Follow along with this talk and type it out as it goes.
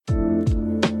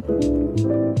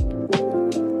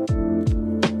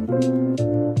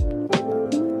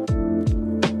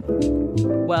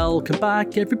Welcome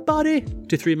back, everybody,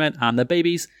 to Three Men and Their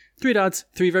Babies. Three dads,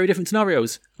 three very different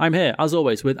scenarios. I'm here, as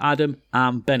always, with Adam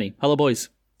and Benny. Hello, boys.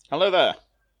 Hello there.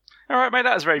 All right, mate,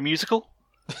 that was very musical.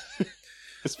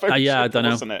 It's very I chippy, don't know.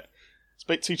 wasn't it? It's a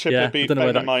bit too chippy. Yeah, Bear I don't know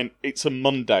in where mind, it's a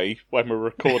Monday when we're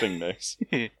recording this.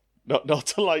 not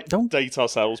to date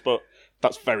ourselves, but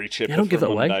that's very chippy. Yeah, don't for give a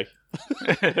it away.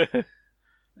 Monday.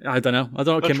 I don't know. I don't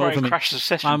know what I'll came try over and me. crash the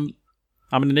session.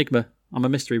 I'm an enigma. I'm a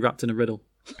mystery wrapped in a riddle.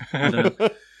 I don't know.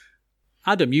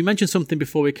 Adam, you mentioned something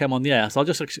before we came on the air, so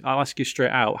I'll ask you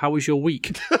straight out. How was your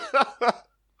week?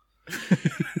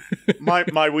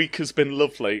 My week has been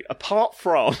lovely. Apart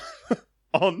from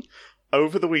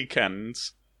over the weekend,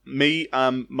 me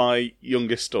and my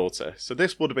youngest daughter. So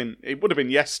it would have been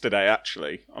yesterday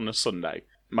actually, on a Sunday.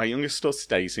 My youngest daughter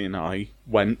Daisy and I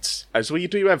went, as we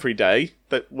do every day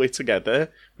that we're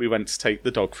together, we went to take the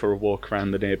dog for a walk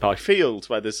around the nearby field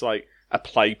where there's like a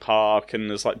play park and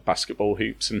there's like basketball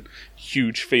hoops and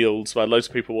huge fields where loads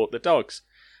of people walk their dogs.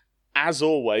 As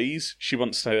always, she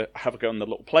wants to have a go on the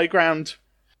little playground.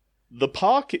 The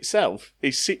park itself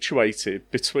is situated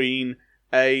between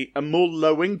a more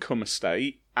low-income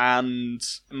estate and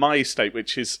my estate,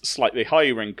 which is slightly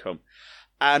higher income.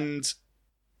 And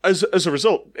as a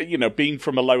result, being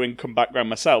from a low-income background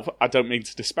myself, I don't mean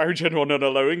to disparage anyone on a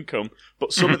low income,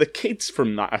 but some of the kids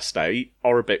from that estate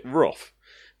are a bit rough,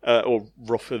 or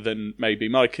rougher than maybe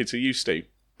my kids are used to.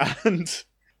 And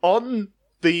on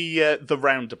the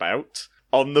roundabout,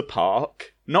 on the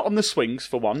park, not on the swings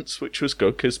for once, which was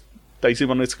good, because Daisy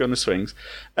wanted to go on the swings,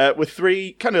 with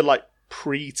three kind of like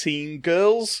pre-teen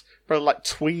girls, probably like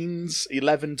tweens,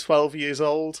 11, 12 years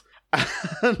old,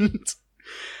 and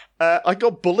I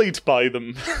got bullied by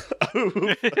them.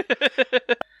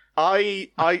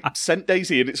 I sent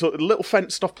Daisy in. It's a little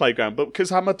fenced-off playground, but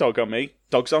because I have my dog on me,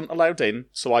 dogs aren't allowed in,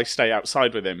 so I stay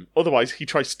outside with him. Otherwise, he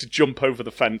tries to jump over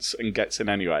the fence and gets in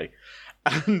anyway.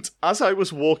 And as I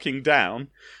was walking down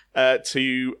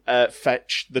to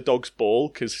fetch the dog's ball,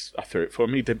 because I threw it for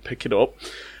him, he didn't pick it up,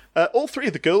 all three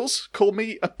of the girls called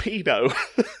me a pedo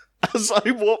as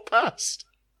I walked past.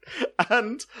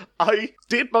 And I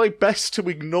did my best to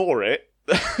ignore it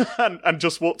and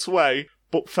just walked away,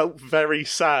 but felt very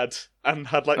sad and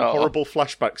had horrible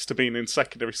flashbacks to being in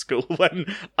secondary school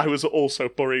when I was also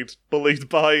bullied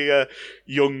by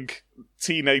young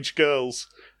teenage girls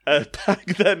back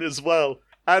then as well.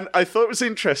 And I thought it was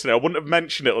interesting. I wouldn't have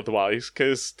mentioned it otherwise,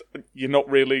 because you're not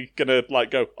really going to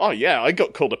go, oh yeah, I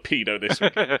got called a pedo this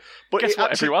week. But Guess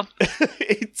what, everyone?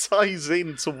 It ties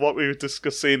into what we were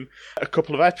discussing a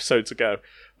couple of episodes ago,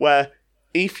 where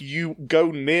if you go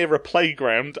near a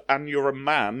playground and you're a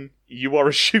man, you are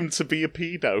assumed to be a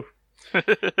pedo.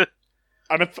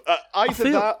 And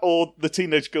either that or the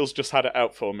teenage girls just had it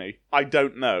out for me. I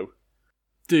don't know.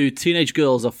 Dude, teenage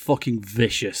girls are fucking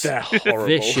vicious. They're horrible.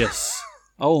 Vicious.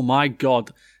 Oh my god.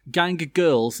 Gang of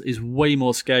girls is way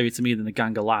more scary to me than a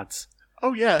gang of lads.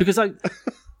 Oh yeah. Because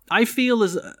I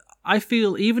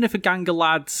feel even if a gang of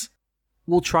lads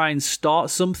will try and start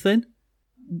something,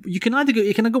 you can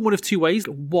go one of two ways.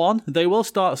 One, they will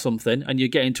start something and you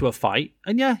get into a fight,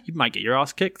 and yeah, you might get your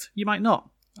ass kicked. You might not.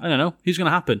 I don't know. Who's going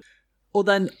to happen? Or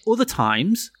then other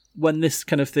times when this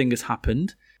kind of thing has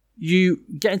happened, you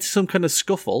get into some kind of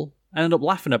scuffle and end up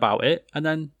laughing about it, and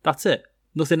then that's it.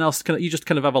 Nothing else. You just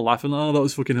kind of have a laugh and, oh, that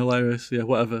was fucking hilarious. Yeah,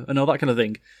 whatever. And all that kind of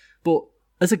thing. But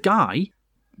as a guy,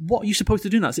 what are you supposed to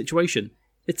do in that situation?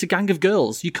 It's a gang of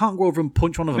girls. You can't go over and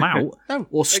punch one of them out No,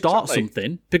 or start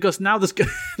something, because now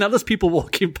there's people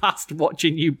walking past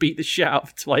watching you beat the shit out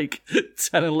of 10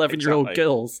 and 11-year-old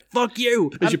girls. Fuck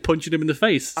you! As you're punching them in in the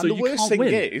face. So and the you worst can't thing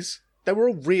win. is, they were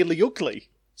all really ugly.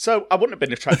 So I wouldn't have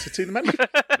been attracted to them anyway.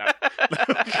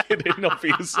 No, kidding,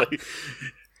 obviously.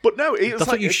 But no, it was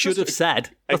That's what you should have said.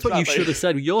 That's what you should have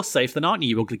said. You're safe, then aren't you,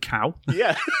 you ugly cow?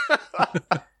 Yeah.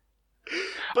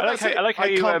 I like how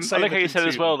you said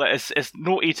as well that it's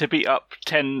naughty to beat up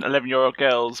 10, 11-year-old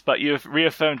girls, but you've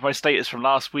reaffirmed my status from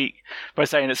last week by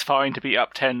saying it's fine to beat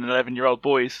up 10 and 11-year-old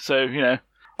boys. So,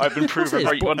 I've been proven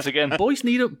right once again. Boys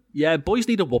need a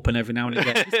whooping every now and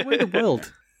again. It's the way of the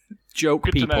world. Joke,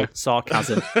 Good people.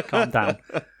 Sarcasm. Calm down.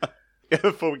 Yeah,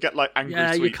 before we get angry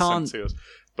tweets sent to us.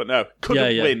 But no,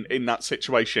 couldn't win in that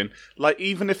situation.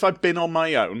 Even if I'd been on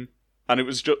my own, and it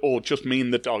was just me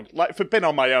and the dog. If I'd been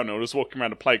on my own and I was walking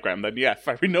around a playground, then yeah,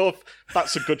 fair enough.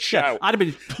 That's a good shout. I would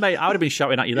have been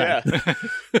shouting at you then. Yeah.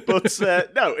 But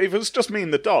no, if it was just me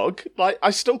and the dog,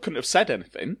 I still couldn't have said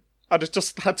anything. I'd have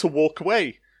just had to walk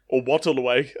away or waddle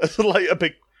away like a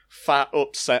big, fat,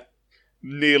 upset,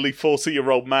 nearly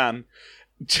 40-year-old man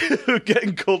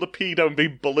getting called a pedo and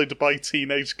being bullied by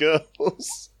teenage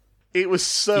girls. It was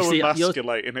so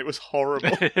emasculating. It was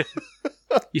horrible.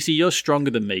 You see, you're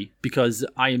stronger than me because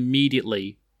I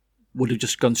immediately would have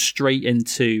just gone straight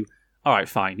into, all right,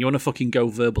 fine, you want to fucking go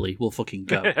verbally, we'll fucking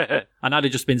go. And I'd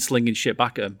have just been slinging shit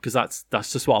back at him because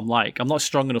that's just what I'm like. I'm not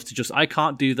strong enough to I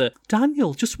can't do the,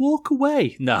 Daniel, just walk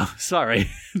away. No, sorry.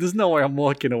 There's no way I'm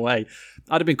walking away.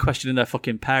 I'd have been questioning their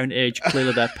fucking parentage.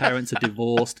 Clearly their parents are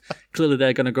divorced. Clearly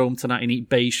they're going to go home tonight and eat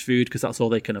beige food because that's all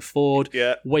they can afford.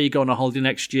 Yeah. Where you going on holiday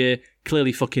next year?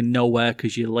 Clearly fucking nowhere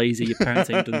because you're lazy. Your parents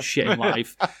ain't done shit in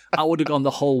life. I would have gone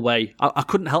the whole way. I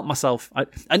couldn't help myself.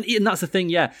 And that's the thing,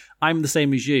 yeah. I'm the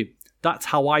same as you. That's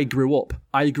how I grew up.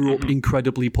 I grew up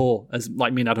incredibly poor, as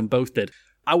like me and Adam both did.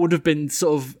 I would have been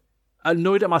sort of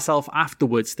annoyed at myself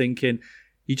afterwards thinking,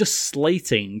 you're just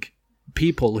slating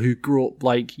people who grew up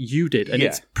like you did, and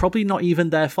it's probably not even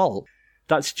their fault.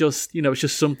 That's just, it's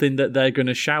just something that they're going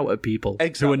to shout at people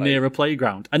who are near a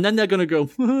playground, and then they're going to go,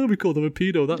 we call them a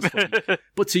pedo, that's fine.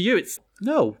 But to you, it's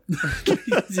no.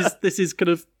 This is kind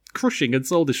of crushing and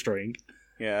soul destroying.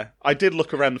 Yeah, I did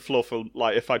look around the floor for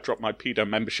like if I dropped my pedo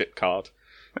membership card,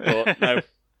 but no,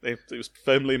 it was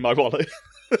firmly in my wallet.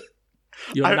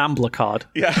 Your NAMBLA card.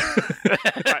 Yeah.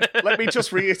 Right, let me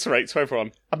just reiterate to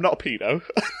everyone, I'm not a pedo.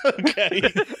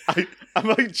 Okay? I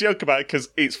might joke about it because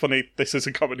it's funny, this is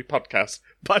a comedy podcast,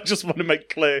 but I just want to make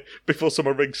clear before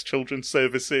someone rings children's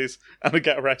services and I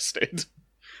get arrested.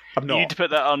 I'm not. You need to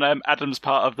put that on Adam's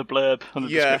part of the blurb on the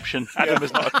description. Adam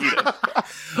is not a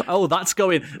pedo. Oh, that's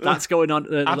going on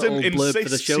the Adam little blurb for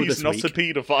the show he's this not week. a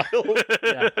paedophile.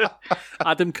 Yeah.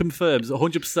 Adam confirms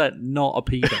 100% not a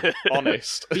pedo.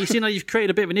 Honest. But you see, now you've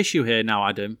created a bit of an issue here now,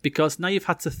 Adam, because now you've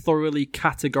had to thoroughly,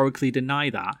 categorically deny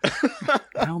that.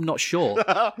 Now I'm not sure.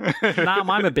 Now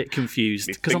I'm a bit confused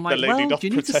because I'm like, well, do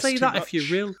you need to say that if you're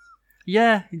real?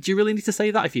 Yeah, do you really need to say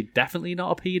that if you're definitely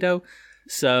not a pedo?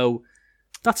 So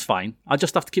that's fine. I'll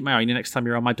just have to keep my eye on you next time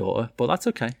you're on my daughter, but that's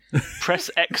okay.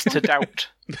 Press X to doubt.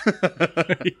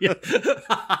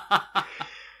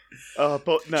 But no.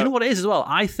 Do you know what it is as well?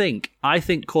 I think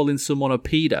calling someone a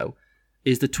pedo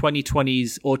is the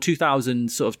 2020s or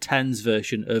 2000 sort of 10s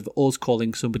version of us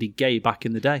calling somebody gay back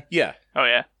in the day. Yeah. Oh,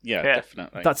 yeah. Yeah,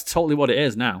 definitely. That's totally what it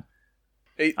is now.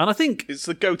 And I think it's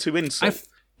the go-to insult.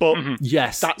 But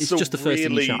yes, that's it's just the first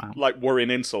thing you shout out. like worrying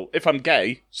insult. If I'm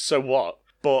gay, so what?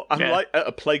 But I'm like at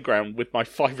a playground with my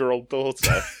 5-year-old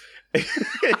daughter.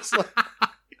 It's like,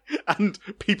 and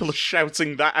people are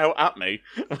shouting that out at me.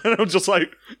 And I'm just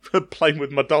like playing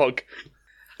with my dog.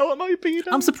 Oh, am I a pedo?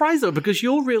 I'm surprised though, because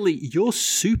you're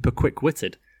super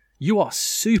quick-witted. You are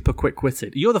super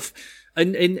quick-witted. You're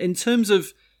in terms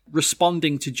of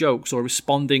responding to jokes or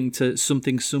responding to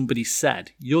something somebody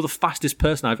said, you're the fastest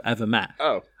person I've ever met.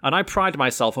 Oh. And I pride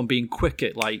myself on being quick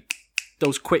at like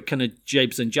those quick kind of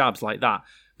jabs and jabs like that.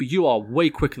 But you are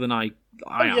way quicker than I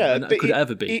am and could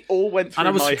ever be. It all went through my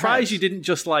And I was surprised head. you didn't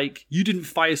just you didn't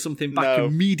fire something back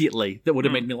immediately that would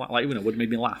have made me would have made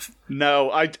me laugh. No,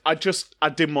 I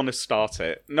didn't want to start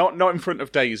it. Not in front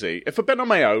of Daisy. If I'd been on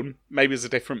my own, maybe it's a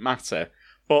different matter.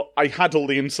 But I had all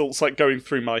the insults going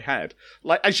through my head.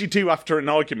 Like as you do after an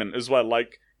argument as well,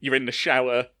 like you're in the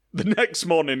shower the next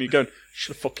morning you're going,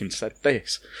 should have fucking said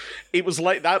this. It was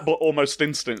like that, but almost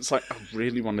instant. It's like, I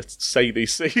really want to say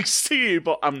these things to you,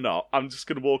 but I'm not. I'm just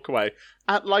going to walk away.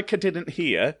 Act like I didn't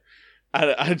hear.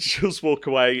 And I just walk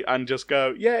away and just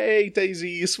go, yay, Daisy,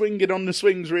 you're swinging on the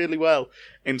swings really well.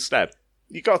 Instead,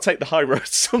 you got to take the high road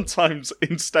sometimes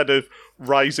instead of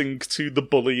rising to the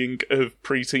bullying of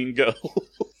preteen girls.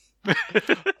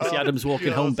 See Adam's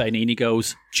walking home, Benny, and he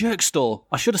goes, jerk store.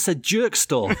 I should have said jerk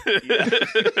store.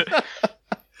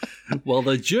 Well,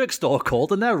 the jerk store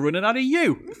called and they're running out of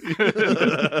you.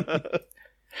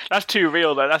 That's too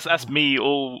real, though. That's me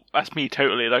that's me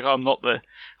totally. Like, I'm not the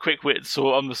quick-witted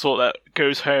sort. I'm the sort that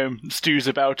goes home, stews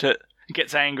about it,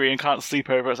 gets angry and can't sleep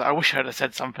over it. It's like, I wish I'd have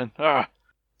said something. Ugh.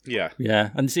 Yeah.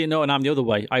 Yeah. And see, no, and I'm the other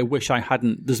way. I wish I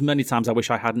hadn't. There's many times I wish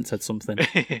I hadn't said something.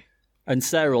 And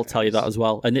Sarah will tell you that as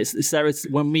well. And it's Sarah's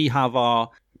when we have our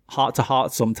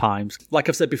heart-to-heart sometimes. Like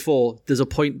I've said before, there's a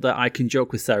point that I can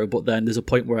joke with Sarah, but then there's a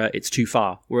point where it's too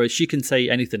far. Whereas she can say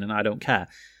anything and I don't care.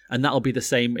 And that'll be the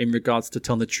same in regards to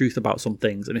telling the truth about some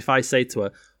things. And if I say to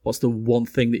her, what's the one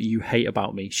thing that you hate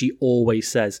about me? She always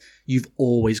says, you've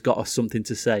always got something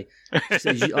to say. She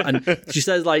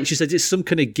says, it's some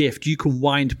kind of gift. You can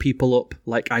wind people up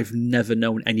like I've never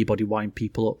known anybody wind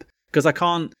people up. Because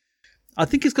I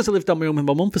think it's because I lived on my own with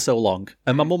my mum for so long.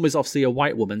 And my mum is obviously a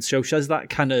white woman. So she has that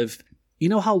kind of, you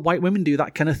know how white women do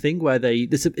that kind of thing where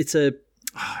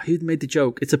who made the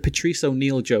joke? It's a Patrice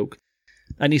O'Neill joke.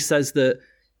 And he says that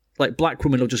like black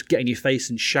women will just get in your face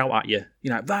and shout at you,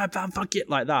 fuck it,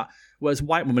 like that. Whereas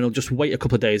white women will just wait a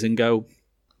couple of days and go,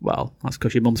 well, that's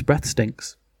because your mum's breath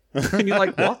stinks. And you're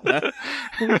like, what?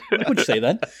 What would you say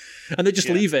then? And they just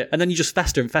leave it, and then you just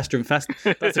fester and fester and fester.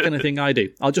 That's the kind of thing I do.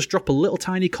 I'll just drop a little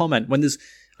tiny comment when there's,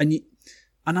 and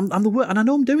I'm the word, and I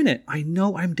know I'm doing it. I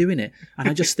know I'm doing it, and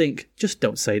I just think, just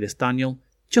don't say this, Daniel.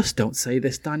 Just don't say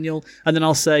this, Daniel. And then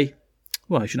I'll say,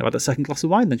 well, you shouldn't have had that second glass of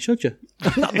wine then, should you?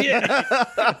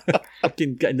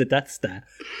 Fucking getting the death stare.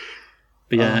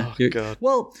 But yeah, God.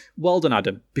 Well done,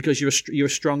 Adam, because you're a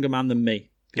stronger man than me.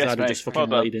 Yes, I'd mate. just fucking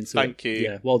laid into Thank it. you.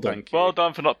 Yeah, well done. Thank you. Well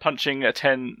done for not punching a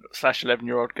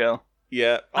 10/11-year-old girl.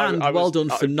 Yeah, And well done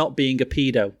for not being a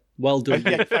pedo. Well done.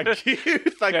 Yeah, thank you.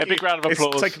 Thank you. Big round of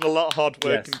applause. It's taken a lot of hard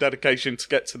work and dedication to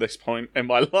get to this point in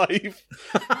my life.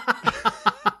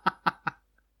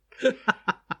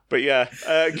 But yeah,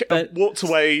 I walked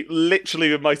away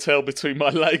literally with my tail between my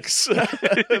legs,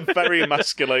 very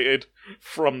emasculated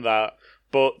from that.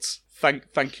 But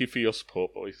thank you for your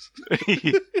support, boys.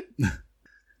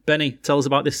 Benny, tell us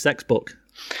about this sex book.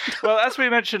 Well, as we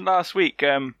mentioned last week,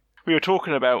 we were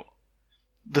talking about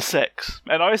the sex,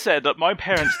 and I said that my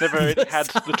parents never really had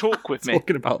the talk with me.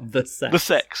 Talking about the sex. The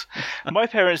sex. My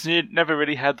parents never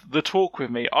really had the talk with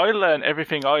me. I learned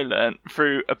everything I learned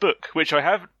through a book, which I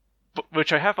have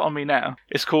on me now.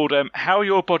 It's called How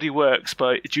Your Body Works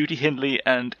by Judy Hindley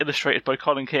and illustrated by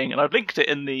Colin King, and I've linked it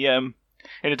in the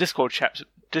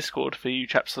Discord for you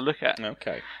chaps to look at.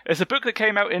 Okay. It's a book that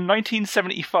came out in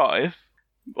 1975,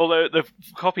 although the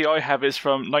copy I have is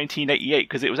from 1988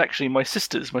 because it was actually my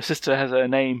sister's. My sister has her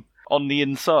name on the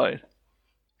inside.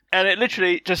 And it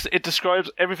literally it describes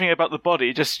everything about the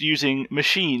body just using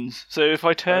machines. So if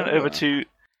I turn over to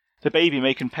the baby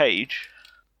making page,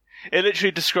 it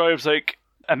literally describes like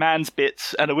a man's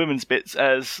bits and a woman's bits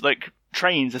as like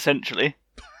trains essentially,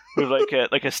 with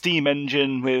like a steam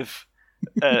engine with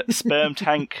a sperm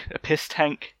tank, a piss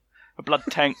tank, a blood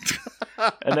tank,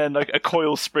 and then like a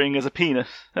coil spring as a penis.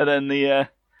 And then the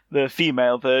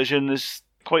female version is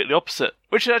quite the opposite,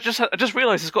 which I just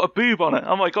realised it's got a boob on it.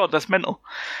 Oh my god, that's mental.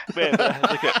 But it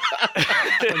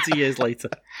has 20 years later,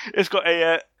 it's got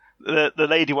the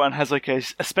lady one has like a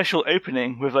special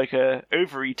opening with like a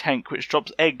ovary tank which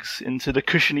drops eggs into the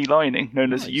cushiony lining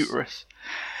known as a uterus.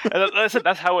 And I said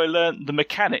that's how I learned the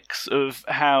mechanics of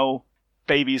how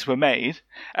babies were made,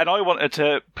 and I wanted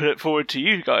to put it forward to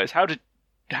you guys. How did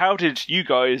you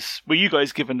guys, were you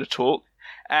guys given the talk,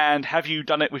 and have you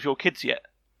done it with your kids yet?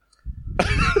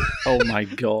 Oh my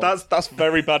god, that's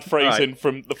very bad phrasing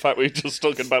from the fact we were just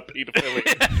talking about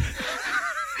paedophilia.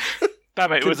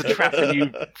 Damn it, it was a trap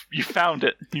and you found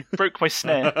it. You broke my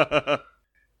snare.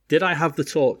 Did I have the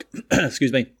talk?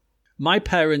 Excuse me. My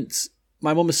parents,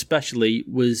 my mum especially,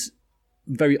 was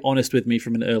very honest with me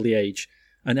from an early age.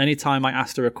 And any time I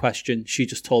asked her a question, she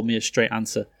just told me a straight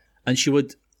answer. And she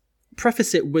would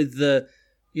preface it with the,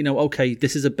 okay,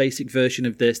 this is a basic version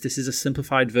of this. This is a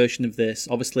simplified version of this.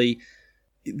 Obviously,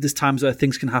 there's times where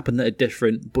things can happen that are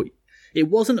different. But it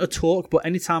wasn't a talk, but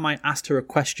anytime I asked her a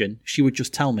question, she would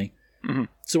just tell me. Mm-hmm.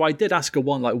 So I did ask her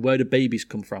one, like, where do babies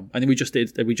come from? And then we just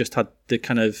had the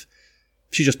kind of,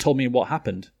 she just told me what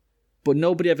happened. But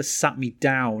nobody ever sat me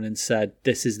down and said,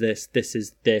 this is this, this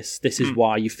is this, this is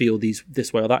why you feel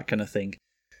this way, or that kind of thing.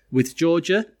 With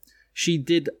Georgia, she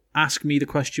did ask me the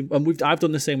question, and I've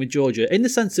done the same with Georgia, in the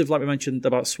sense of, like we mentioned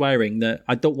about swearing, that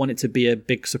I don't want it to be a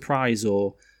big surprise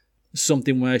or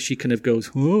something where she kind of goes,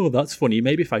 oh, that's funny.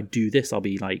 Maybe if I do this, I'll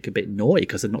be like a bit naughty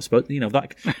because I'm not supposed to,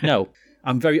 that. No,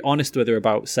 I'm very honest with her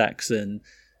about sex and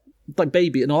like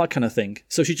baby and all that kind of thing.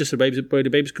 So she just said, where do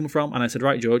babies come from? And I said,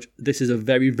 right, George, this is a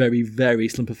very, very, very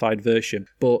simplified version.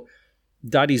 But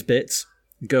daddy's bits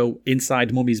go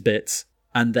inside mummy's bits,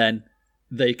 and then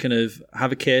they kind of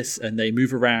have a kiss and they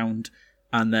move around,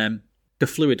 and then the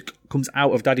fluid comes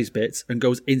out of daddy's bits and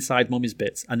goes inside mummy's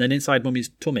bits. And then inside mummy's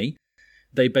tummy,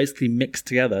 they basically mix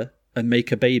together and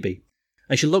make a baby.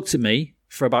 And she looked at me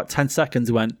for about 10 seconds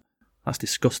and went, that's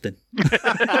disgusting.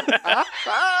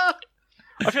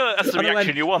 I feel like that's the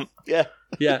reaction you want. Yeah.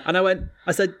 Yeah. And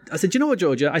I said, you know what,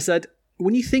 Georgia? I said,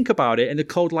 when you think about it in the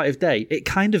cold light of day, it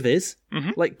kind of is.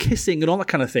 Mm-hmm. Like kissing and all that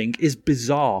kind of thing is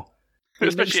bizarre.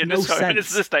 Especially in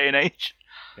this day and age.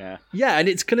 Yeah. Yeah, and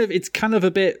it's kind of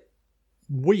a bit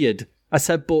weird. I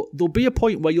said, but there'll be a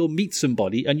point where you'll meet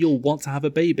somebody and you'll want to have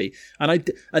a baby. And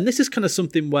this is kind of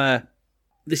something where,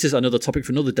 this is another topic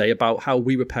for another day about how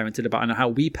we were parented about and how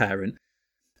we parent.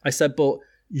 I said, but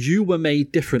you were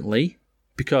made differently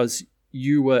because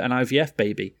you were an IVF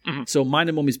baby. Mm-hmm. So mine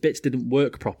and mummy's bits didn't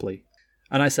work properly.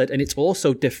 And I said, and it's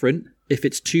also different if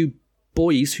it's two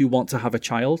boys who want to have a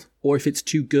child, or if it's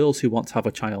two girls who want to have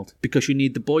a child, because you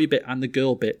need the boy bit and the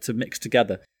girl bit to mix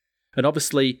together. And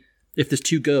obviously, if there's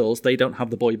two girls, they don't have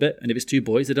the boy bit, and if it's two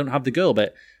boys, they don't have the girl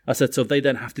bit. I said, so they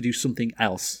then have to do something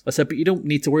else. I said, but you don't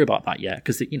need to worry about that yet,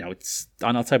 because, it's,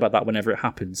 and I'll tell you about that whenever it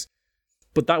happens.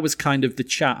 But that was kind of the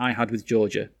chat I had with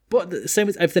Georgia. But the same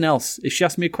with everything else. If she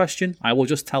asks me a question, I will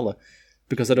just tell her,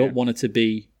 because I don't want her to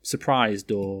be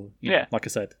surprised or, know, like I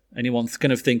said, anyone's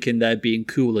kind of thinking they're being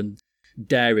cool and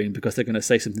daring because they're going to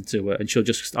say something to her, and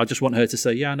I just want her to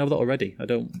say, yeah, I know that already. I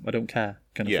don't care,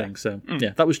 kind of thing. So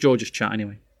that was Georgia's chat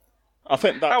anyway. I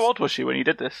think that's... How old was she when you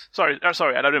did this? Sorry, I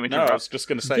don't mean to interrupt. I was just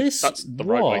going to say that's the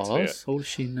right way to do it. How old is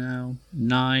she now?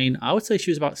 9. I would say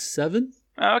she was about 7.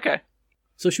 Oh, okay.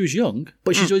 So she was young,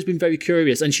 but she's always been very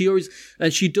curious, and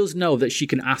she does know that she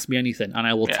can ask me anything, and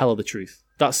I will tell her the truth.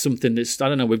 That's something that's, I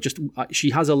don't know,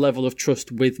 she has a level of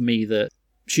trust with me that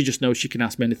she just knows she can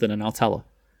ask me anything, and I'll tell her.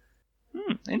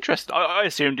 Interesting. I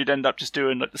assumed you'd end up just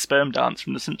doing like the sperm dance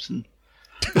from The Simpsons.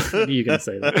 I knew you were going to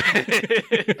say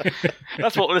that.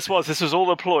 That's what this was. This was all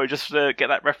a ploy just to get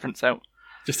that reference out.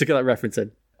 Just to get that reference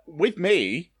in. With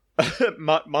me,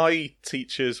 my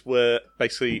teachers were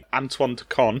basically Antoine de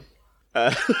Con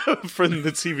from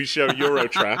the TV show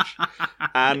Eurotrash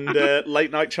and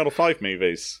late night Channel 5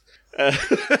 movies.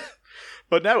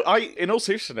 But no, in all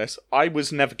seriousness, I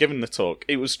was never given the talk.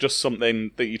 It was just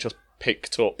something that you just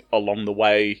picked up along the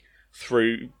way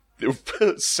through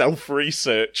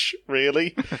self-research,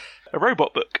 really. A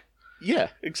robot book. Yeah,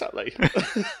 exactly.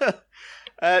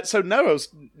 So no, I was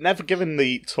never given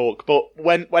the talk, but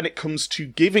when it comes to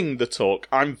giving the talk,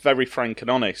 I'm very frank and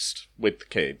honest with the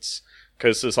kids,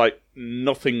 because there's like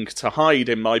nothing to hide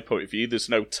in my point of view. There's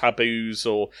no taboos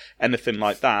or anything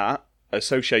like that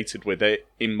associated with it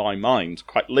in my mind.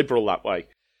 Quite liberal that way.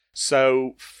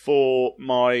 So for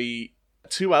my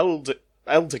 2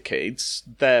 elder kids,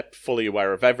 they're fully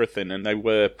aware of everything, and they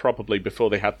were probably before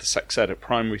they had the sex ed at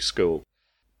primary school.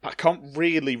 I can't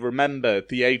really remember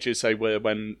the ages they were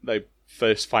when they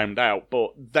first found out,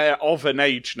 but they're of an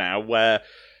age now where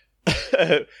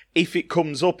if it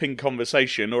comes up in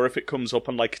conversation, or if it comes up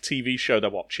on like a TV show they're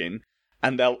watching,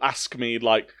 and they'll ask me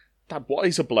like, Dad, what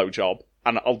is a blowjob?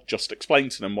 And I'll just explain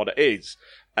to them what it is,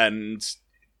 and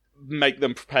make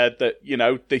them prepared that,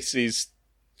 this is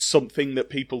something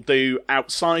that people do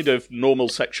outside of normal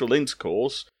sexual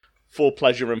intercourse for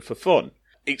pleasure and for fun.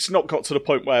 It's not got to the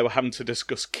point where we're having to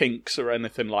discuss kinks or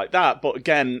anything like that, but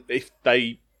again, if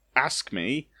they ask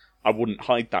me, I wouldn't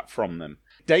hide that from them.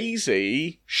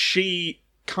 Daisy, she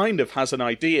kind of has an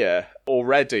idea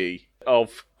already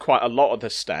of quite a lot of the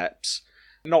steps.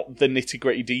 Not the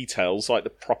nitty-gritty details, like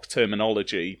the proper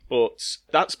terminology, but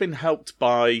that's been helped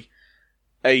by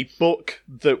a book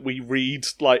that we read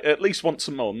like at least once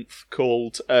a month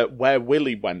called Where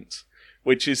Willy Went,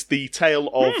 which is the tale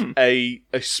of a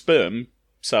sperm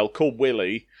cell called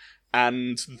Willy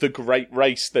and the great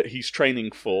race that he's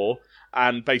training for,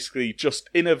 and basically just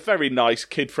in a very nice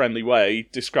kid-friendly way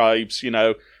describes,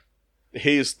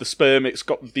 here's the sperm, it's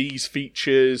got these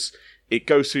features, it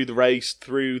goes through the race,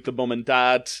 through the mum and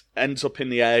dad, ends up in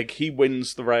the egg, he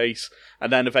wins the race,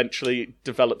 and then eventually it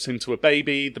develops into a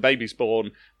baby, the baby's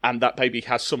born, and that baby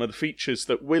has some of the features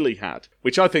that Willy had,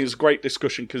 which I think is a great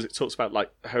discussion because it talks about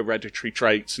like hereditary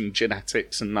traits and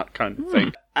genetics and that kind of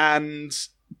thing. And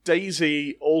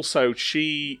Daisy also,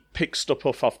 she picks stuff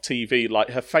up off TV, like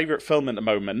her favourite film at the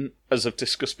moment, as I've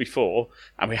discussed before,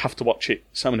 and we have to watch it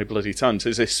so many bloody times,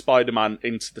 is this Spider-Man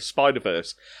Into the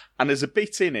Spider-Verse. And there's a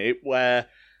bit in it where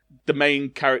the main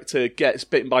character gets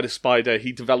bitten by the spider,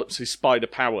 he develops his spider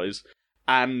powers,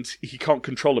 and he can't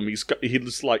control him.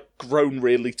 He's like grown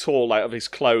really tall out of his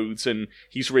clothes, and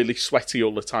he's really sweaty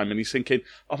all the time, and he's thinking,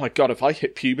 oh my god, have I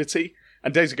hit puberty?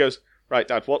 And Daisy goes, right,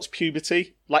 Dad, what's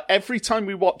puberty? Like, every time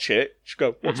we watch it,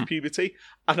 she'll go, what's puberty?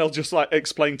 And I'll just, like,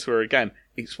 explain to her again,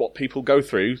 it's what people go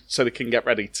through so they can get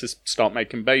ready to start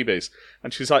making babies.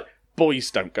 And she's like,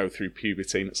 boys don't go through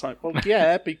puberty. And it's like, well,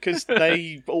 yeah, because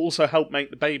they also help make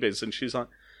the babies. And she's like,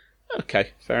 okay,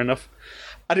 fair enough.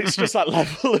 And it's just that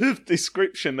level of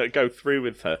description that go through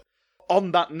with her.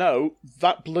 On that note,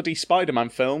 that bloody Spider-Man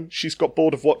film, she's got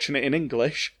bored of watching it in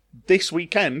English. This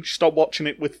weekend, she started watching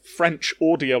it with French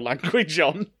audio language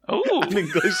on and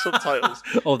English subtitles.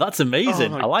 Oh, that's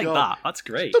amazing. I like that. That's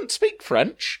great. She doesn't speak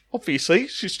French, obviously.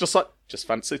 She's just like, just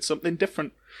fancied something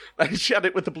different. And she had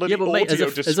it with the bloody audio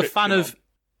description.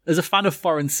 As a fan of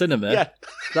foreign cinema,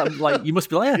 you must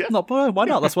be like, why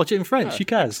not? Let's watch it in French. Who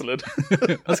cares? Excellent.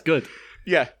 That's good.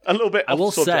 Yeah, a little bit. I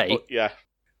will say, yeah,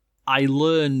 I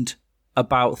learned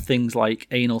about things like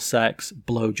anal sex,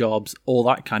 blowjobs, all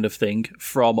that kind of thing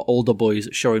from older boys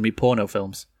showing me porno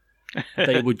films.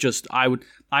 they would just. I'm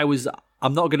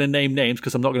not going to name names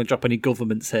because I'm not going to drop any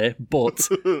governments here, but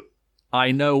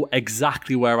I know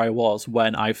exactly where I was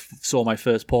when I saw my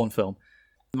first porn film.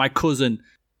 My cousin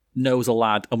knows a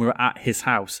lad, and we were at his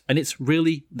house, and that's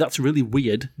really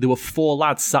weird. There were 4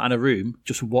 lads sat in a room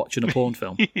just watching a porn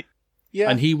film. Yeah.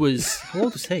 And he was, how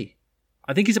old was he?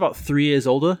 I think he's about 3 years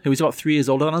older. He was about 3 years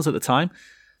older than us at the time.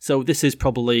 So this is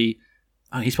probably,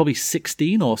 he's probably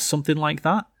 16 or something like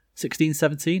that. 16,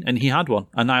 17. And he had one.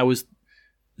 And I was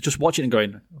just watching and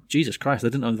going, Jesus Christ, I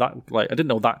didn't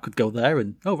know that could go there.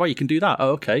 And, oh, right, you can do that.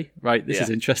 Oh, okay. Right, this is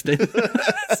interesting.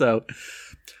 So,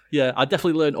 yeah, I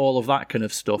definitely learned all of that kind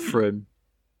of stuff from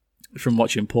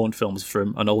watching porn films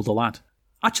from an older lad.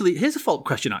 Actually, here's a follow-up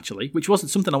question, which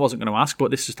wasn't something I wasn't going to ask, but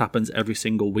this just happens every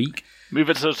single week. Move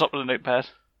it to the top of the notepad.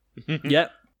 Yeah.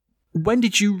 When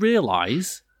did you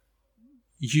realise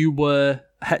you were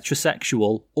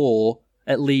heterosexual or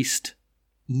at least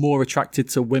more attracted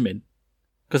to women?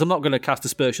 Because I'm not going to cast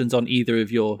aspersions on either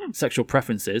of your sexual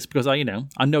preferences, because I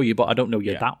know you, but I don't know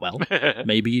you that well.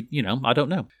 Maybe, I don't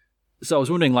know. So I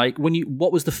was wondering, like,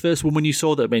 what was the first woman you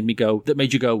saw that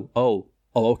made you go, oh,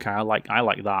 okay, I like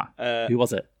that. Who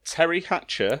was it? Terry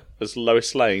Hatcher as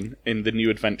Lois Lane in The New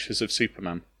Adventures of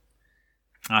Superman.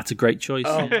 That's a great choice.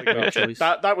 Oh my god, choice.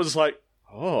 That was like,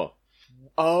 oh,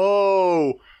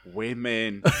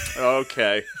 women.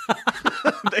 Okay,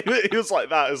 it was like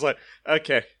that. It was like,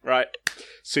 okay, right,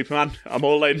 Superman, I'm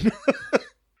all in.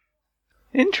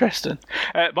 Interesting.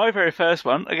 My very first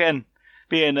one, again,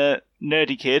 being a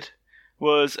nerdy kid,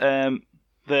 was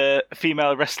the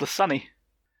female wrestler Sunny.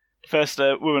 First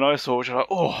woman I saw, which was like,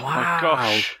 oh wow. My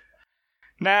gosh.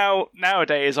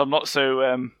 Nowadays, I'm not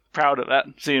so proud of that,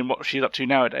 seeing what she's up to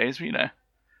nowadays, but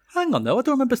Hang on, though, I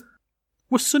don't remember.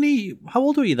 Was Sunny, how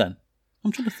old were you then?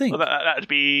 I'm trying to think. Well, that'd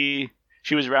be,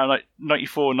 she was around like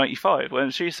 94, 95,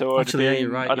 wasn't she? So Actually,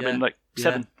 you're right. I'd have been like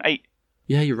 7, 8.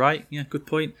 Yeah, you're right. Yeah, good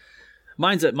point.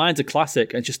 Mine's a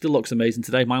classic, and she still looks amazing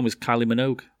today. Mine was Kylie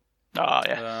Minogue. Oh,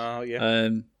 yeah. Oh, yeah.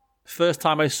 First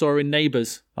time I saw her in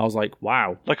Neighbours, I was like,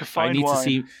 wow. Like a fine wine. To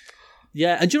see.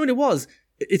 Yeah, and do you know what it was?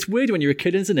 It's weird when you're a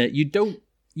kid, isn't it? You don't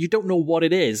know what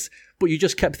it is, but you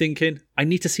just kept thinking, I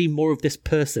need to see more of this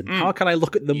person. How can I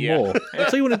look at them more?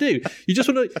 That's all you want to do. You just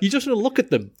want to look at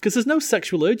them, because there's no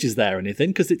sexual urges there or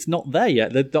anything, because it's not there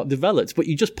yet. They're not developed. But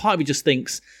part of me just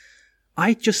thinks,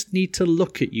 I just need to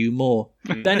look at you more.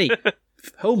 Benny,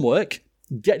 homework.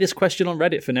 Get this question on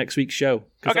Reddit for next week's show,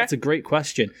 because that's a great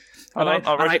question.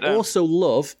 I also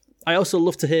love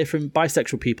to hear from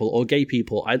bisexual people or gay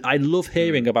people. I love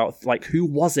hearing about, like, who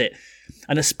was it?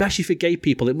 And especially for gay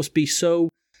people, it must be so,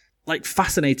 like,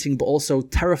 fascinating but also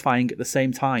terrifying at the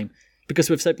same time. Because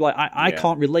we've said, like, I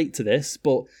can't relate to this,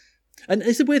 but... And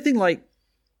it's a weird thing, like,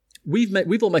 we've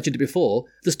all mentioned it before,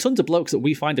 there's tons of blokes that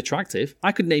we find attractive.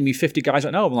 I could name you 50 guys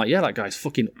right now, I'm like, yeah, that guy's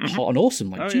fucking hot and awesome.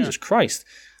 Like, Jesus Christ.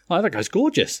 Like, that guy's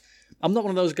gorgeous. I'm not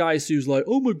one of those guys who's like,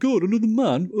 oh my god, another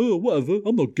man. Oh, whatever.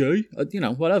 I'm not gay.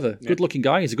 Whatever. Yeah. Good-looking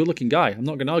guy. He's a good-looking guy. I'm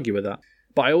not going to argue with that.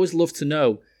 But I always love to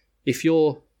know, if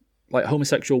you're like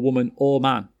homosexual woman or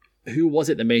man, who was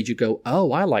it that made you go,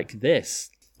 oh, I like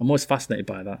this? I'm always fascinated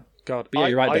by that. God, but yeah,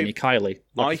 you're right, Benny. Kylie.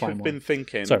 I have been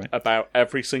thinking about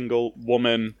every single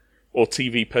woman or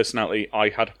TV personality I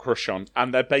had a crush on,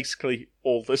 and they're basically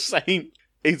all the same.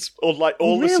 It's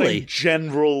all the same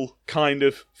general kind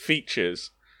of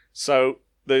features. So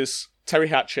there's Terry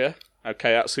Hatcher,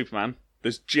 okay, out of Superman.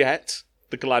 There's Jet,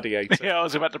 the Gladiator. Yeah, I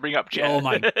was about to bring up Jet. Oh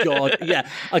my god, yeah.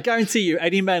 I guarantee you,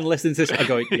 any men listening to this are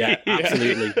going, yeah,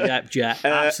 absolutely. Yeah, Jet,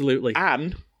 absolutely.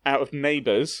 Anne, out of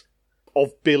Neighbours,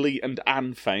 of Billy and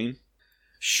Anne fame.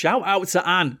 Shout out to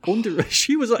Anne.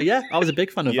 She was, I was a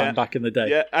big fan of Anne back in the day.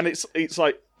 Yeah, and it's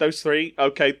like those three.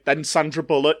 Okay, then Sandra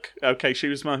Bullock. Okay, she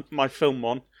was my film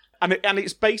one. And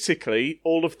it's basically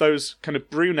all of those kind of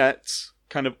brunettes,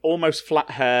 kind of almost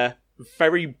flat hair,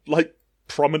 very, like,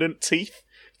 prominent teeth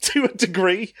to a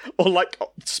degree, or, like,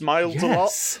 smiled a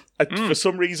lot. For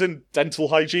some reason, dental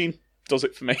hygiene does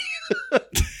it for me.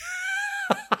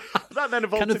 That then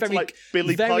evolved into, like,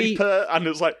 Billy Piper, and it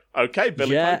was like, okay,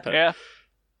 Billy Piper. Yeah.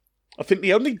 I think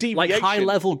the only deviation... Like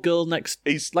high-level girl next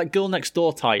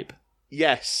door type.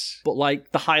 Yes. But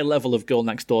like the high level of girl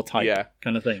next door type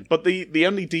kind of thing. But the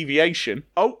only deviation...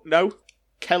 Oh, no.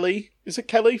 Kelly. Is it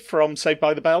Kelly from Saved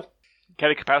by the Bell?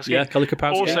 Kelly Kapowski. Yeah, Kelly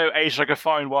Kapowski. Also aged like a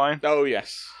fine wine. Oh,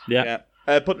 yes. Yeah.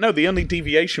 But no, the only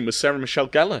deviation was Sarah Michelle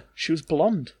Gellar. She was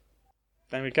blonde.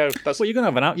 There we go. Well, you're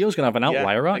going to have an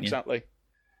outlier, aren't you? Exactly.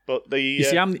 But you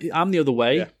see, I'm the other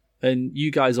way, and you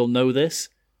guys will know this.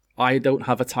 I don't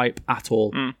have a type at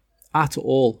all. At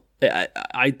all.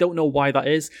 I don't know why that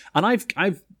is. And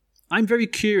I'm very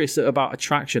curious about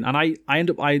attraction, and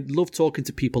I love talking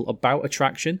to people about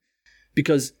attraction,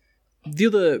 because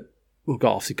this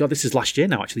is last year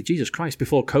now, actually, Jesus Christ,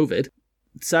 before COVID,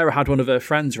 Sarah had one of her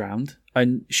friends round,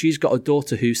 and she's got a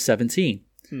daughter who's 17.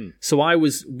 So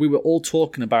we were all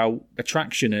talking about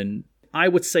attraction, and I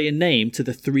would say a name to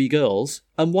the three girls,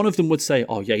 and one of them would say,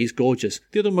 "Oh yeah, he's gorgeous."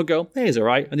 The other one would go, "Hey, he's all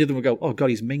right," and the other one would go, "Oh god,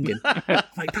 he's minging."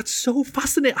 Like, that's so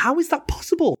fascinating. How is that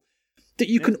possible? That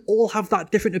you can all have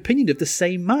that different opinion of the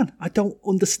same man. I don't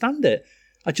understand it.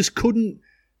 I couldn't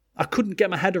get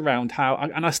my head around how,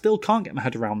 and I still can't get my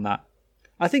head around that.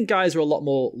 I think guys are a lot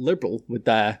more liberal with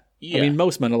their. Yeah. I mean,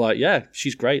 most men are like, "Yeah,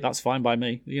 she's great. That's fine by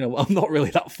me." You know, I'm not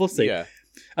really that fussy. Yeah.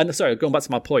 And sorry, going back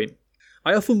to my point,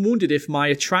 I often wondered if my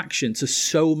attraction to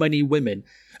so many women,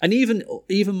 and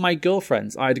even my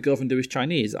girlfriends, I had a girlfriend who was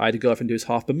Chinese, I had a girlfriend who was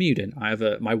half Bermudan,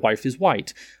 my wife is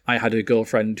white, I had a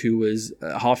girlfriend who was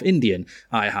half Indian,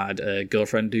 I had a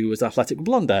girlfriend who was athletic with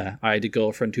blonde hair, I had a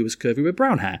girlfriend who was curvy with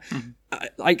brown hair.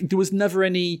 There was never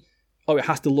any, it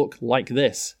has to look like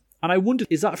this. And I wondered,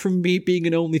 is that from me being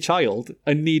an only child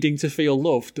and needing to feel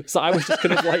loved? So I was just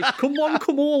kind of like, come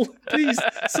on, please,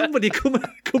 somebody come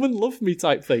and love me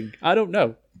type thing. I don't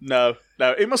know. No,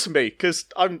 it mustn't be, because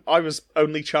I was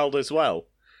only child as well.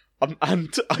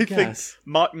 And I think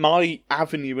my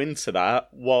avenue into that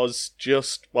was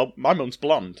just, well, my mum's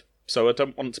blonde, so I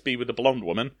don't want to be with a blonde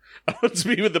woman. I want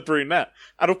to be with a brunette.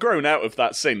 And I've grown out of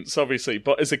that since, obviously.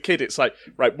 But as a kid, it's like,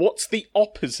 right, what's the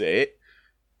opposite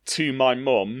to my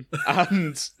mum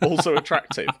and also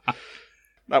attractive?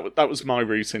 That was my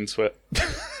route into it.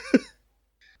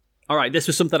 All right, this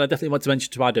was something I definitely want to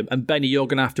mention to Adam. And Benny, you're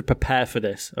going to have to prepare for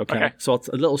this, okay? So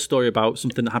a little story about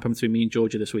something that happened between me and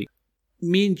Georgia this week.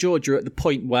 Me and Georgia are at the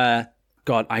point where,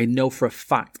 God, I know for a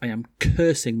fact I am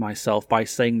cursing myself by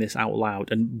saying this out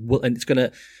loud and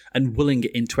willing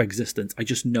it into existence. I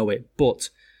just know it. But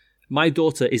my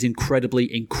daughter is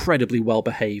incredibly, incredibly well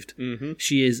behaved. Mm-hmm.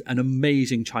 She is an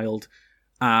amazing child.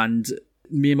 And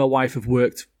me and my wife have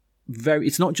worked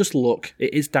it's not just luck,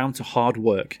 it is down to hard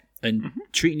work and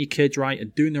treating your kids right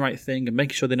and doing the right thing and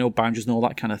making sure they know boundaries and all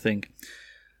that kind of thing.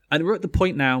 And we're at the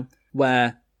point now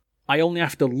where I only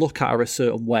have to look at her a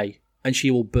certain way and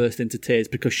she will burst into tears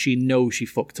because she knows she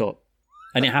fucked up.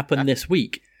 And it happened this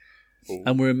week. Ooh.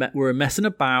 And we're messing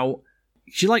about.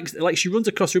 She she runs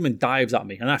across the room and dives at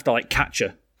me, and I have to catch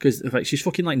her because she's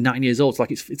fucking 9 years old.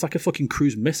 It's like a fucking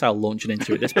cruise missile launching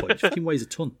into her at this point. She fucking weighs a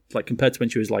ton, compared to when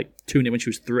she was 2 and when she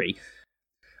was 3.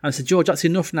 And I said, "George, that's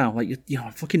enough now.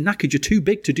 I'm fucking knackered. You're too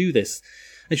big to do this."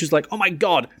 And she was like, "Oh my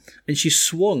god!" And she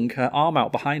swung her arm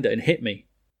out behind her and hit me.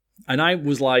 And I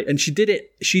was like, and she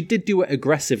did do it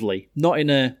aggressively, not in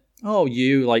a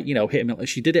hit me.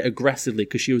 She did it aggressively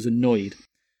because she was annoyed.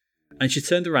 And she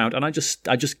turned around and I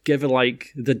just gave her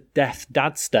the death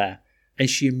dad stare, and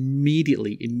she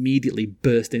immediately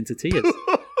burst into tears.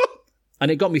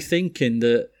 And it got me thinking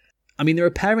that, I mean, there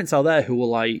are parents out there who are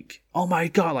like, "Oh my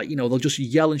god," they'll just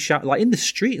yell and shout, in the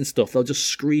street and stuff. They'll just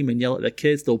scream and yell at their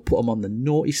kids. They'll put them on the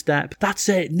naughty step. "That's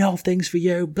it, no things for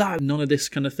you," blah, none of this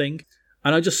kind of thing.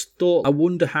 And I just thought, I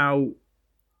wonder how,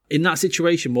 in that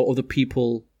situation, what other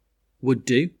people would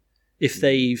do if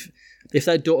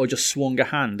their daughter just swung a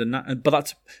hand, but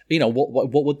that's,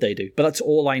 what would they do? But that's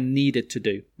all I needed to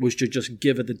do, was to just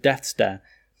give her the death stare.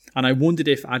 And I wondered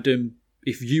if, Adam,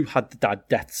 if you had the dad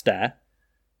death stare,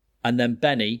 and then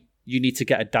Benny, you need to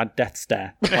get a dad death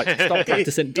stare.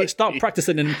 Start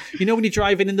practicing, and when you're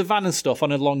driving in the van and stuff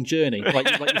on a long journey,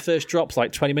 your first drop's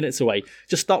 20 minutes away,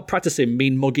 just start practicing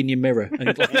mean mugging your mirror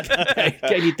and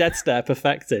getting your death stare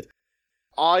perfected.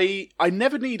 I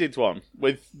never needed one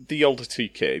with the older two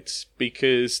kids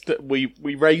because we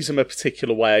raised them a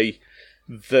particular way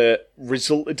that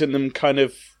resulted in them kind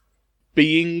of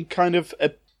being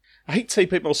I hate to say a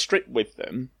bit more strict with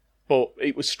them, but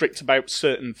it was strict about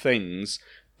certain things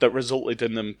that resulted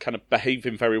in them kind of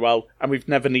behaving very well, and we've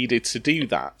never needed to do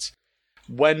that.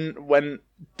 When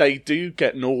they do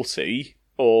get naughty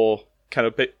or kind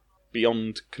of a bit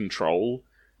beyond control,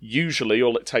 usually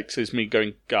all it takes is me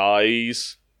going,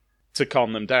 "Guys," to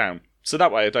calm them down. So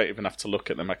that way I don't even have to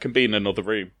look at them. I can be in another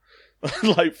room,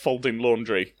 folding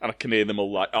laundry, and I can hear them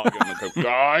all arguing and go,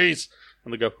 "Guys!"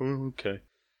 And they go, "Oh, okay."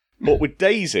 But with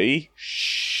Daisy,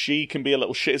 she can be a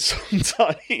little shit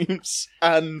sometimes.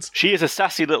 And she is a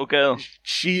sassy little girl.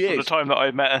 She is. From the time that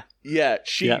I met her. Yeah,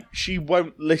 she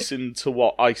won't listen to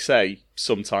what I say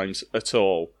sometimes at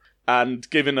all. And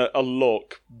giving her a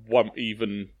look won't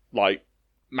even,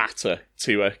 matter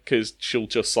to her, because she'll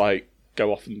just,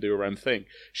 go off and do her own thing.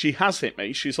 She has hit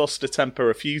me. She's lost her temper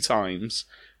a few times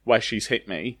where she's hit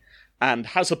me, and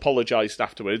has apologised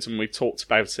afterwards, and we've talked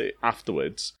about it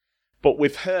afterwards. But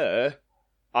with her,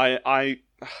 I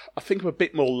think I'm a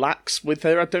bit more lax with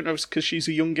her. I don't know if it's because she's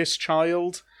a youngest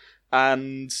child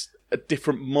and a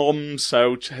different mum,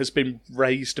 so has been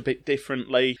raised a bit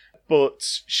differently.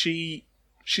 But she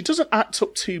doesn't act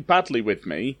up too badly with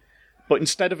me. But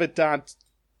instead of a dad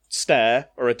stare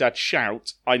or a dad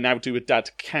shout, I now do a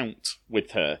dad count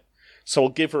with her. So I'll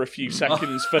give her a few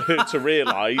seconds for her to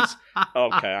realise,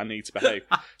 okay, I need to behave.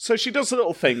 So she does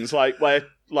little things like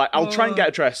I'll try and get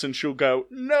her dressed and she'll go,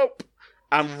 nope,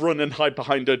 and run and hide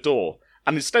behind her door.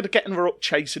 And instead of getting her up,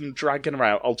 chasing and dragging her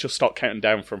out, I'll just start counting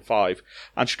down from 5.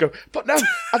 And she'll go, but no,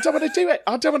 I don't want to do it.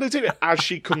 I don't want to do it. As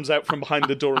she comes out from behind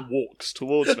the door and walks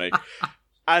towards me.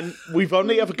 And we've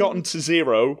only ever gotten to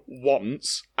 0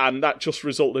 once, and that just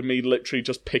resulted in me literally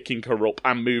just picking her up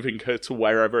and moving her to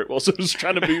wherever it was I was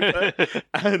trying to move her,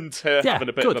 and her having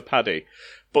a bit of a paddy.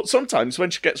 But sometimes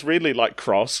when she gets really,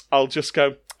 cross, I'll just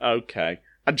go, okay,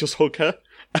 and just hug her.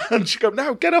 And she go,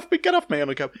 no, get off me.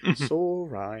 And I go, it's all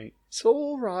right.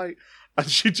 And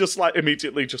she just,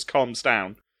 immediately just calms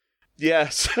down. Yeah,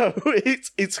 so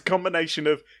it's a combination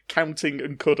of counting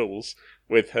and cuddles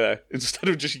with her, instead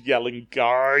of just yelling,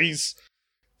 guys,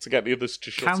 to get the others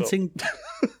to shut up.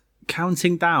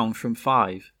 Counting down from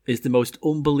 5 is the most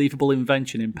unbelievable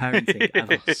invention in parenting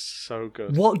ever. So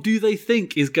good. What do they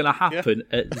think is going to happen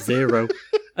at 0?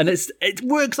 And it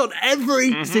works on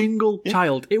every single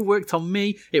child. It worked on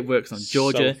me. It works on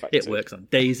Georgia. It works on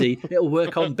Daisy. It'll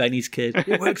work on Benny's kid.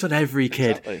 It works on every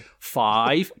kid. Exactly.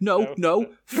 5. No.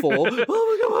 4. Oh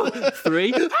my God.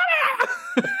 3.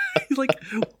 He's like,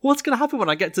 what's going to happen when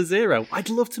I get to 0? I'd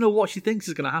love to know what she thinks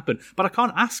is going to happen, but I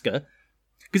can't ask her.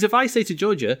 Because if I say to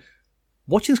Georgia,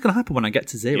 what do you think's going to happen when I get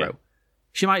to 0?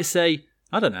 She might say,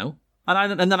 I don't know.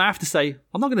 And then I have to say,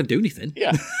 I'm not going to do anything.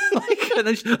 Yeah.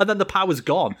 and then the power's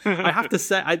gone. I have to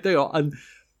say, I do. And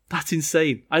that's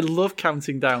insane. I love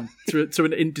counting down to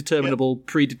an indeterminable,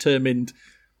 predetermined,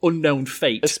 unknown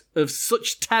fate of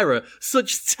such terror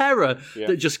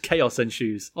that just chaos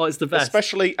ensues. Oh, it's the best.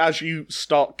 Especially as you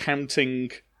start counting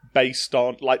based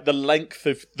on the length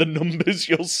of the numbers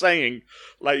you're saying.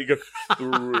 You go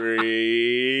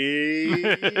 3.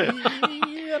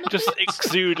 Just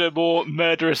exude a more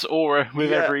murderous aura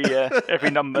with every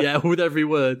number. Yeah, with every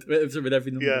word, with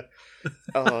every number. Yeah.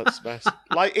 Oh, it's best.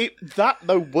 That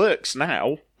though works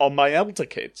now on my elder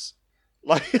kids.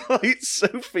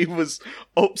 Sophie was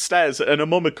upstairs and her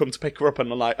mum had come to pick her up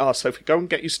and I'm like, oh, Sophie, go and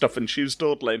get your stuff. And she was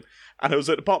dawdling. And I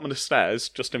was at the bottom of the stairs,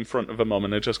 just in front of her mum,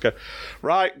 and I just go,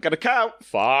 right, gotta count.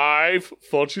 5,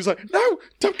 4. And she's like, no,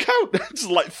 don't count. Just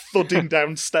thudding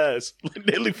downstairs,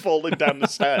 nearly falling down the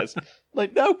stairs.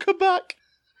 No, come back.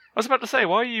 I was about to say,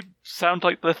 why you sound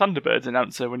like the Thunderbirds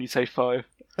announcer when you say 5?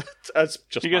 That's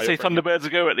just you're going to say Thunderbirds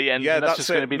go at the end, and that's just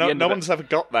going to be the end no of it. one's ever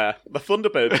got there. The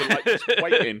Thunderbirds are just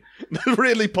waiting. They're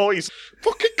really poised.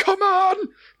 Fucking come on!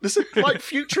 There's a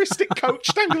futuristic coach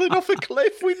dangling off a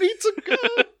cliff. We need to go.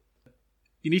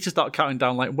 You need to start counting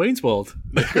down like Wayne's World.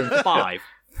 5,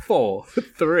 4,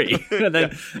 3, and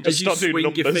then as you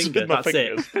swing your finger, that's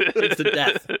it. It's the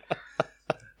death.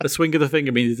 The swing of the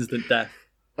finger means instant death.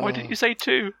 Why didn't you say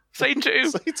 2? Say 2.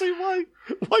 Say 2. Why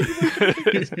you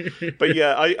fingers? But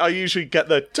yeah, I usually get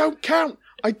the don't count.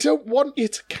 I don't want you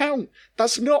to count.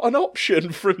 That's not an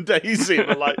option from Daisy.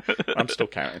 And I'm still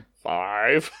counting.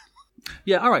 5.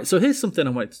 Yeah. All right. So here's something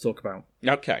I wanted to talk about.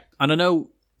 Okay. And I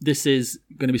know this is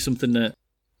going to be something that,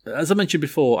 as I mentioned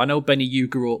before, I know, Benny, you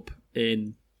grew up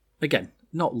in, again,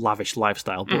 not lavish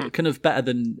lifestyle, but kind of better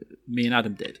than me and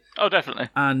Adam did. Oh, definitely.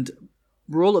 And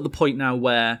we're all at the point now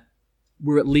where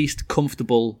we're at least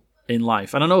comfortable in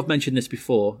life. And I know I've mentioned this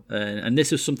before, and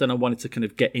this is something I wanted to kind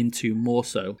of get into more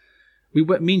so.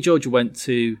 Me and Georgia went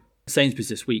to Sainsbury's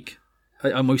this week,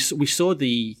 and we saw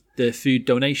the food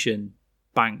donation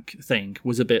bank thing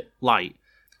was a bit light.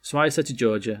 So I said to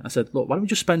Georgia, I said, look, why don't we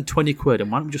just spend 20 quid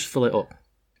and why don't we just fill it up?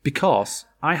 Because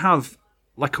I have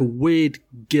a weird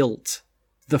guilt,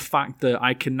 the fact that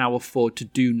I can now afford to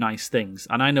do nice things.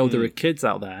 And I know there are kids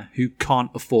out there who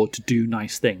can't afford to do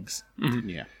nice things. Mm-hmm.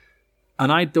 Yeah.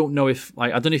 And I don't know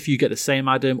if you get the same,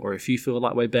 Adam, or if you feel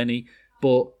that way, Benny,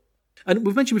 and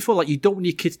we've mentioned before, you don't want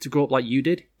your kids to grow up like you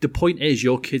did. The point is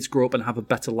your kids grow up and have a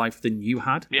better life than you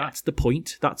had. Yeah. That's the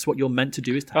point. That's what you're meant to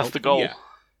do, is to help. That's the goal.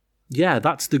 Yeah,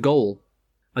 that's the goal.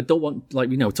 I don't want,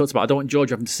 we talked about, I don't want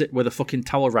Georgia having to sit with a fucking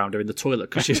towel around her in the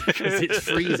toilet because it's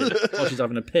freezing or she's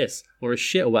having a piss or a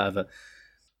shit or whatever.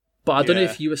 But I don't know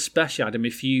if you, especially, Adam,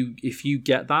 if you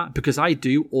get that, because I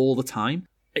do all the time.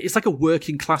 It's like a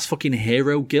working class fucking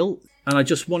hero guilt. And I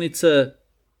just wanted to,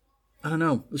 I don't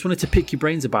know, I just wanted to pick your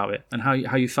brains about it and how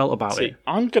you felt about it.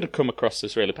 I'm going to come across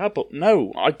this really bad, but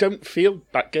no, I don't feel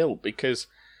that guilt because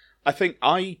I think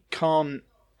I can't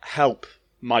help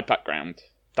my background.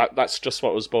 That's just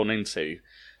what I was born into.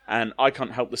 And I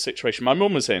can't help the situation my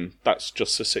mum was in. That's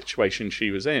just the situation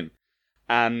she was in.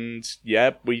 And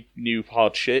yeah, we knew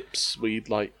hardships. We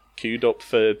queued up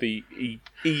for the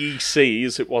EEC,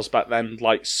 as it was back then,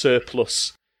 like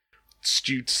surplus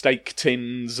stewed steak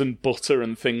tins and butter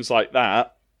and things like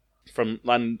that,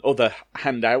 and other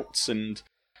handouts. And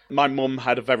my mum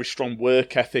had a very strong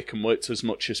work ethic and worked as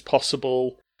much as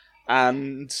possible.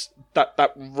 And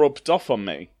that rubbed off on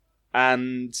me.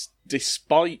 And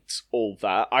despite all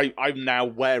that, I'm now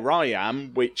where I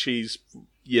am, which is,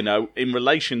 in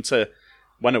relation to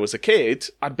when I was a kid,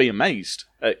 I'd be amazed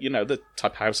at, the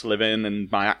type of house I live in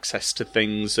and my access to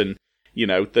things and,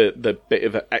 the bit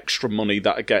of extra money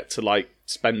that I get to,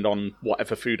 spend on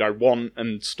whatever food I want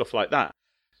and stuff like that.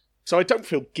 So I don't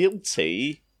feel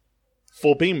guilty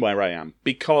for being where I am,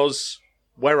 because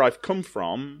where I've come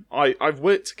from, I've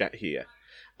worked to get here.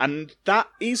 And that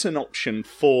is an option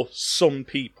for some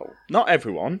people. Not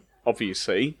everyone,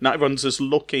 obviously. Not everyone's as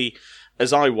lucky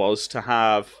as I was to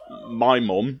have my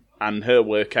mum and her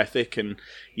work ethic and,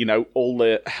 all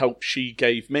the help she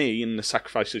gave me and the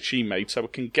sacrifices she made so I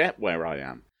can get where I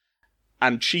am.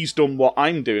 And she's done what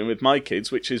I'm doing with my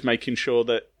kids, which is making sure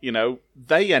that,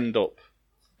 they end up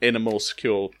in a more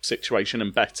secure situation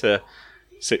and better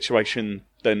situation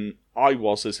than I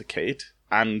was as a kid,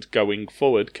 and going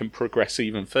forward can progress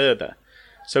even further.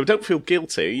 So I don't feel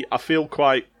guilty. I feel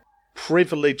quite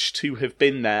privileged to have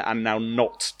been there and now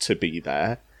not to be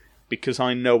there, because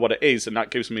I know what it is, and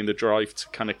that gives me the drive to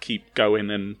kind of keep going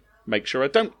and make sure I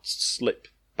don't slip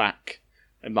back,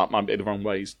 and that might be the wrong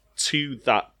ways, to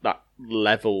that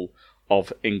level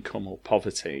of income or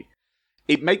poverty.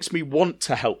 It makes me want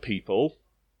to help people,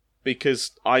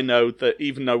 because I know that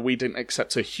even though we didn't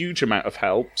accept a huge amount of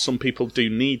help, some people do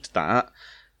need that.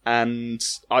 And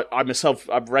I myself,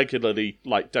 I regularly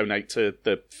donate to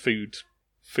the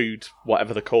food,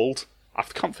 whatever they're called. I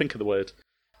can't think of the word.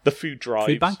 The food drives.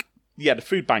 Food bank? Yeah, the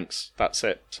food banks. That's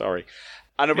it. Sorry.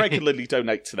 And I regularly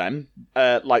donate to them,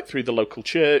 through the local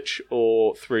church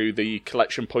or through the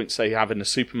collection points they have in the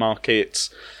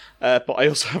supermarkets. But I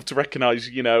also have to recognise,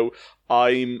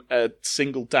 I'm a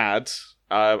single dad.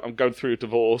 I'm going through a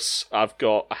divorce. I've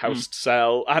got a house to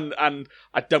sell, and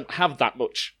I don't have that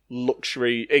much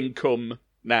luxury income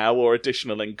now or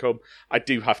additional income. I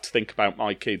do have to think about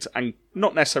my kids, and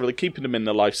not necessarily keeping them in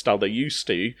the lifestyle they used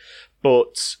to,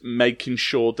 but making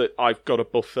sure that I've got a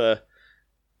buffer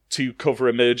to cover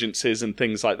emergencies and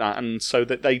things like that, and so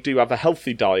that they do have a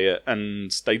healthy diet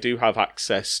and they do have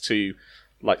access to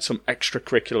some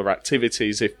extracurricular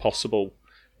activities if possible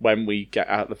when we get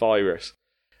out the virus.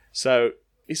 So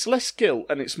it's less guilt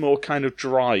and it's more kind of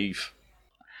drive.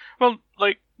 Well,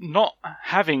 not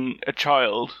having a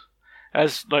child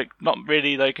has not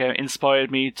really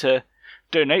inspired me to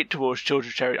donate towards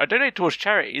children's charity. I donate towards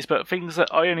charities, but things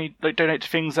that I only donate to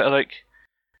things that are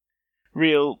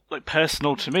real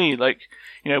personal to me.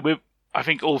 I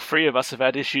think all three of us have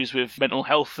had issues with mental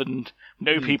health and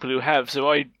know people who have,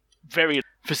 so I very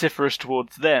vociferous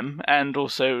towards them, and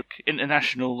also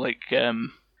international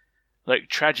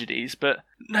tragedies. But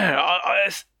no,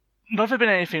 it's never been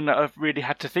anything that I've really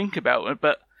had to think about.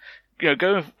 But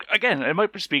going again, it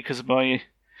might just be because of my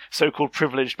so-called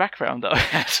privileged background that I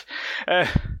had.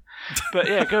 But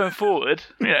yeah, going forward,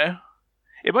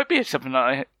 it might be something that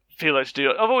I feel like to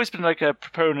do. I've always been a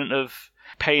proponent of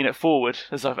paying it forward,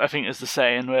 as I think is the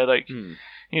saying, where I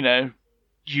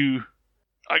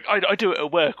do it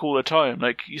at work all the time.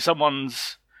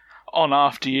 Someone's on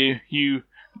after you, you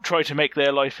try to make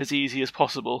their life as easy as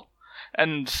possible,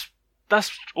 and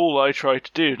that's all I try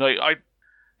to do.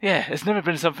 It's never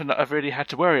been something that I've really had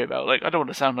to worry about. I don't want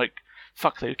to sound like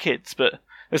fuck those kids, but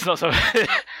it's not something.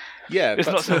 Yeah, it's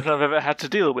not something I've ever had to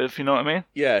deal with. You know what I mean?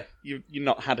 Yeah, you've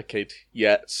not had a kid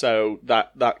yet, so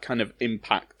that kind of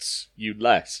impacts you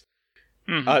less.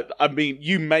 Mm-hmm. I mean,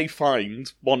 you may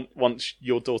find once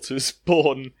your daughter's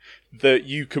born that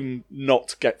you can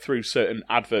not get through certain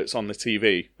adverts on the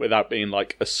TV without being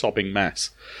a sobbing mess,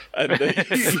 and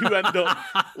you end up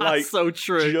so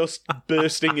true, just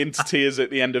bursting into tears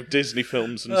at the end of Disney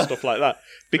films and stuff like that,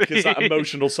 because that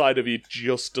emotional side of you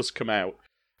just does come out,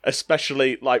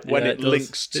 especially when it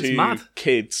links to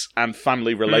kids and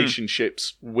family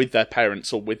relationships with their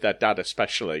parents or with their dad,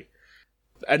 especially.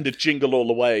 End of Jingle All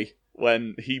the Way.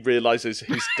 When he realises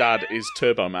his dad is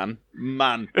Turbo Man.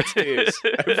 Man, tears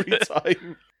every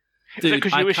time.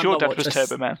 Because you wish your dad was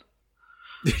Turbo Man.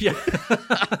 Yeah.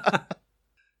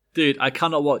 Dude, I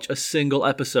cannot watch a single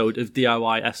episode of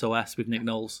DIY SOS with Nick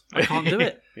Knowles. I can't do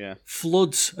it. Yeah.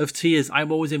 Floods of tears.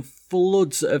 I'm always in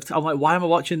floods of I'm like, why am I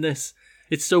watching this?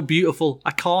 It's so beautiful.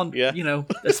 I can't,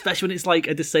 especially when it's like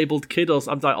a disabled kid or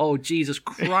something. I'm like, oh, Jesus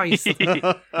Christ.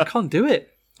 I can't do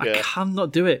it. I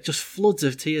cannot do it. Just floods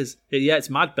of tears. Yeah, it's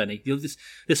mad, Benny.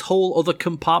 This whole other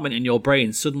compartment in your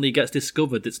brain suddenly gets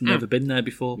discovered that's never been there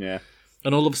before. Yeah.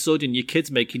 And all of a sudden, your kid's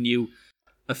making you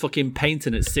a fucking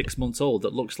painting at 6 months old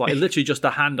that looks like literally just a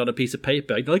hand on a piece of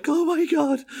paper. And you're like, oh my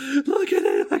God, look at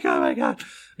it. Like, oh my God.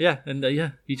 Yeah, and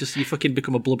you fucking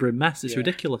become a blubbering mess. It's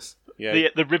ridiculous. Yeah.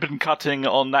 The ribbon cutting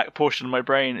on that portion of my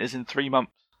brain is in 3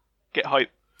 months. Get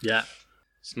hype. Yeah.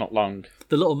 It's not long.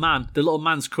 The little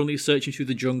man's currently searching through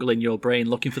the jungle in your brain,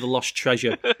 looking for the lost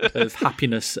treasure of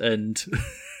happiness and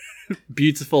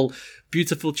beautiful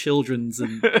children's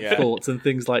and thoughts and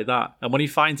things like that. And when he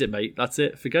finds it, mate, that's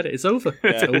it. Forget it. It's over.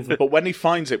 It's over. But when he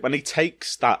finds it, when he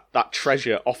takes that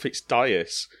treasure off its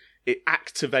dais, it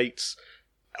activates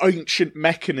ancient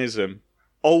mechanism.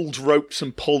 Old ropes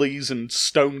and pulleys and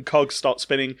stone cogs start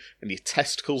spinning, and your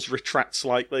testicles retract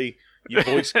slightly. Your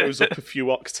voice goes up a few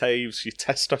octaves. Your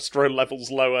testosterone levels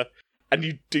lower. And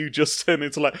you do just turn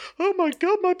into like, oh my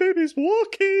God, my baby's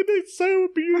walking. It's so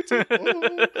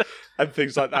beautiful. And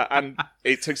things like that. And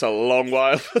it takes a long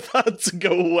while for that to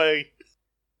go away.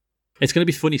 It's going to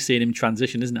be funny seeing him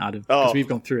transition, isn't it, Adam? Because we've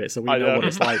gone through it, so we know what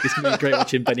it's like. It's going to be great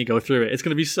watching Benny go through it. It's going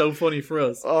to be so funny for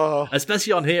us.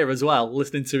 Especially on here as well,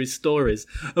 listening to his stories.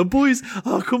 And boys,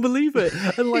 I couldn't believe it.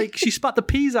 And like, she spat the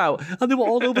peas out, and they were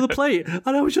all over the plate,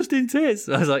 and I was just in tears.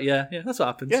 I was like, yeah, that's what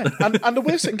happens. Yeah, and the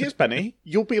worst thing is, Benny,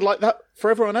 you'll be like that for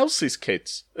everyone else's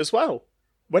kids as well.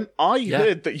 When I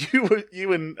heard that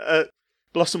you and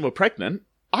Blossom were pregnant,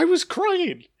 I was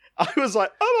crying. I was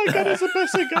like, oh my God, it's the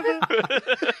best thing ever.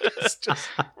 It's just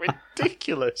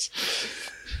ridiculous.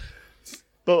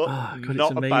 But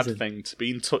not a bad thing to be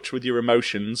in touch with your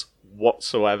emotions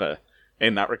whatsoever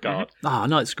in that regard.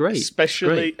 No, it's great.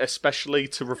 Especially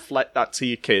to reflect that to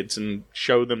your kids and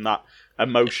show them that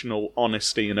emotional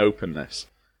honesty and openness.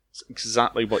 It's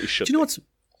exactly what you should do.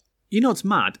 You know what's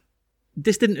mad?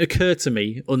 This didn't occur to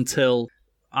me until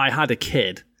I had a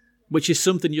kid. Which is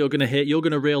something you're going to hear, you're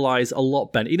going to realise a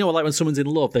lot, Ben. You know, like when someone's in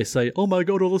love, they say, oh my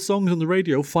God, all the songs on the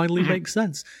radio finally make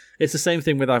sense. It's the same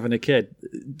thing with having a kid.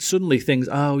 Suddenly things,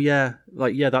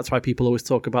 that's why people always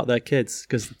talk about their kids,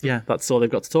 because, that's all they've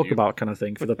got to talk about kind of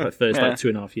thing for the first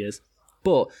 2.5 years.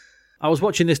 But I was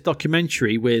watching this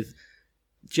documentary with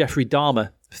Jeffrey Dahmer,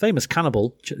 famous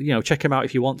cannibal. Check him out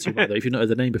if you want to, by the way, if you've not heard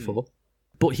the name before.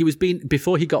 But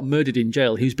before he got murdered in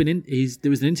jail, there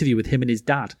was an interview with him and his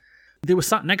dad. They were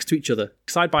sat next to each other,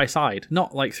 side by side,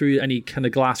 not like through any kind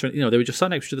of glass or they were just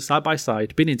sat next to each other, side by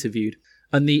side, being interviewed.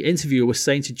 And the interviewer was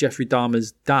saying to Jeffrey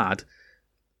Dahmer's dad,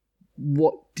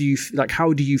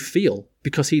 how do you feel?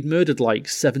 Because he'd murdered like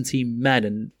 17 men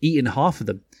and eaten half of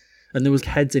them. And there was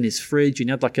heads in his fridge, and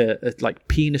he had like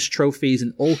penis trophies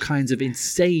and all kinds of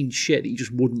insane shit that you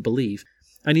just wouldn't believe.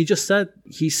 And he just said,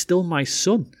 he's still my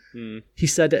son. He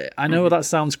said, I know that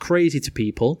sounds crazy to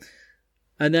people.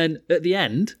 And then at the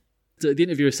end, the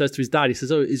interviewer says to his dad, he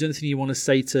says, oh, is there anything you want to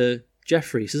say to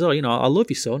Jeffrey? He says, oh, I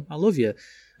love you, son. I love you. And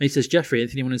he says, Jeffrey,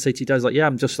 anything you want to say to your dad? He's like, yeah,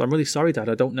 I'm really sorry, Dad.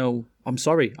 I don't know. I'm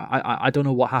sorry. I don't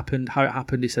know what happened, how it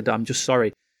happened. He said, I'm just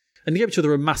sorry. And they gave each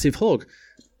other a massive hug.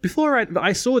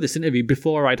 I saw this interview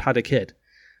before I'd had a kid.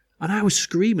 And I was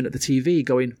screaming at the TV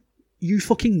going, you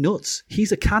fucking nuts.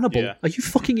 He's a cannibal. Yeah. Are you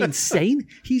fucking insane?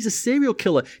 He's a serial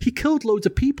killer. He killed loads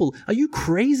of people. Are you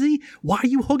crazy? Why are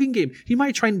you hugging him? He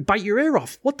might try and bite your ear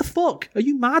off. What the fuck? Are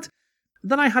you mad?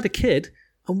 Then I had a kid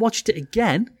and watched it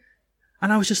again.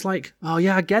 And I was just like, oh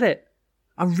yeah, I get it.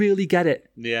 I really get it.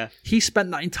 Yeah. He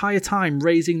spent that entire time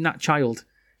raising that child.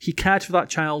 He cared for that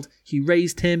child. He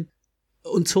raised him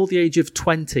until the age of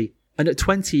 20. And at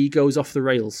 20, he goes off the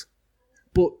rails.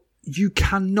 But you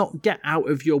cannot get out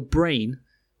of your brain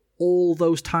all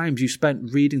those times you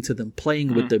spent reading to them,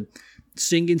 playing with them,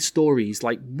 singing stories,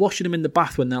 like washing them in the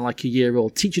bath when they're like a year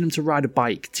old, teaching them to ride a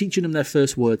bike, teaching them their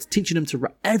first words, teaching them to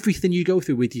everything you go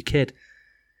through with your kid.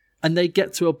 And they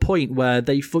get to a point where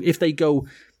if they go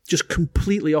just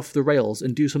completely off the rails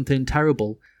and do something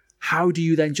terrible, how do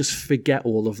you then just forget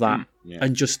all of that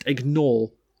and just ignore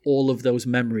all of those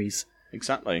memories?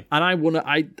 Exactly. And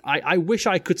I wish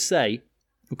I could say,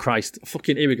 oh Christ,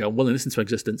 fucking here we go, I'm willing to listen to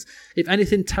existence. If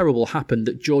anything terrible happened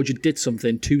that Georgia did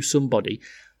something to somebody,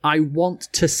 I want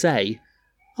to say,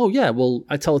 oh yeah, well,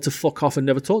 I tell her to fuck off and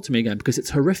never talk to me again because it's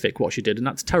horrific what she did and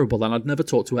that's terrible and I'd never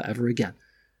talk to her ever again.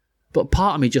 But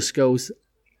part of me just goes,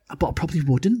 but I probably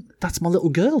wouldn't. That's my little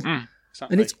girl.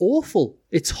 Exactly. And it's awful.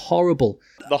 It's horrible.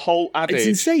 The whole It's adage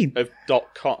insane. of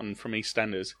Doc Cotton from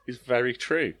EastEnders is very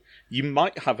true. You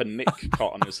might have a Nick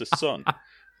Cotton as a son,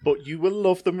 but you will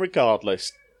love them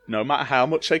regardless. No matter how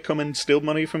much they come and steal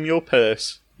money from your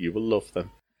purse, you will love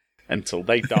them. Until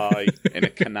they die in a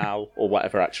canal or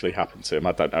whatever actually happened to them.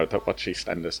 I don't know. I don't watch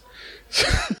EastEnders.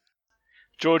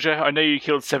 Georgia, I know you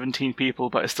killed 17 people,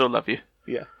 but I still love you.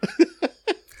 Yeah.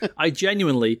 I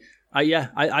genuinely,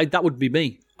 that would be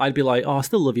me. I'd be like, oh, I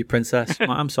still love you, princess.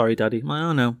 I'm sorry, daddy.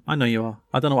 Oh, no, I know you are.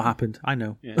 I don't know what happened. I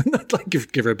know. Yeah. I'd like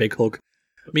give her a big hug.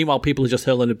 Meanwhile, people are just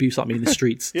hurling abuse at me in the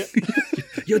streets. Yeah.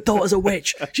 Your daughter's a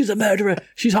witch. She's a murderer.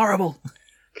 She's horrible.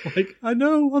 Like, I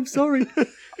know. I'm sorry.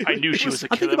 I knew she was a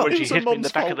killer when she hit me in the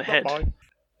back of the head.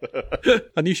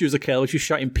 I knew she was a killer when she was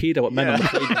shouting pedo at men on the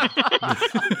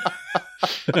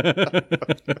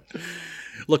playground.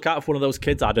 Look out for one of those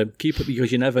kids, Adam. Keep it,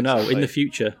 because you never know. In the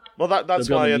future. Well, that's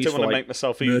why I didn't want to make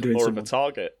myself even more someone. of a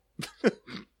target. In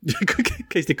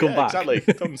case they come back. Exactly.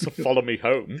 Don't follow me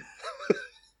home.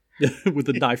 With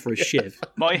a knife or a shiv.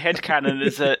 My headcanon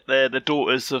is that they're the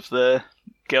daughters of the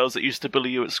girls that used to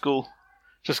bully you at school.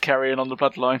 Just carrying on the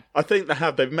bloodline. I think they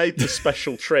have. They've made the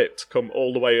special trip to come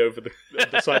all the way over the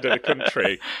other side of the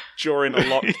country during a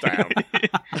lockdown.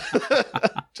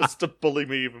 Just to bully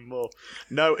me even more.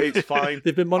 No, it's fine.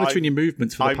 They've been monitoring your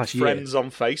movements for the past year. I'm friends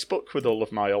on Facebook with all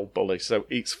of my old bullies, so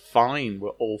it's fine. We're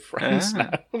all friends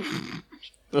now.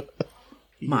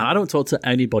 Man, I don't talk to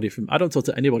anybody from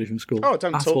school. Oh,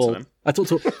 don't talk to them. I talk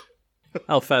to...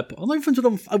 Oh, fair. I'm not friends with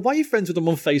them. Why are you friends with them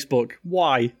on Facebook?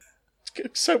 Why?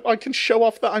 So I can show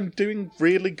off that I'm doing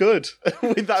really good.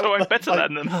 Without, so I'm better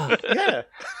than them. Yeah.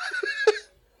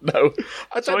 No,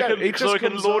 I don't know. So I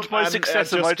can laud my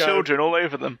success of my children all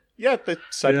over them. Yeah, they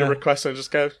send a request and just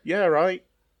go, yeah, right,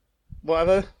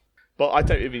 whatever. But I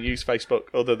don't even use Facebook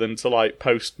other than to like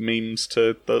post memes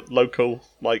to the local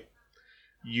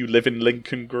you live in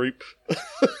Lincoln group.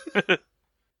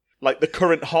 Like the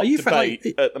current hot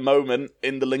debate at the moment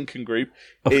in the Lincoln group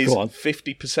is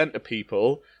 50% of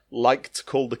people like to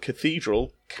call the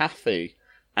cathedral Cathy,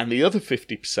 and the other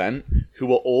 50%,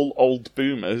 who are all old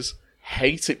boomers,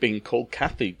 hate it being called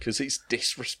Cathy because it's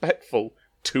disrespectful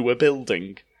to a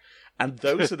building. And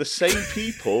those are the same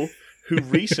people who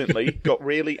recently got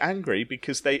really angry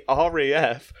because the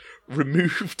RAF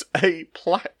removed a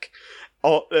plaque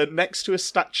next to a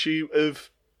statue of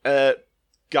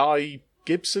Guy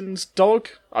Gibson's dog.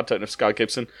 I don't know if it's Guy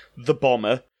Gibson, the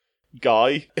bomber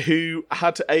guy, who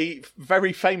had a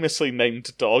very famously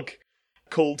named dog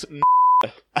called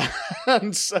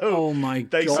and so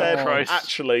they said,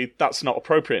 actually, that's not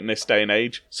appropriate in this day and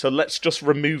age, so let's just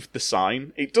remove the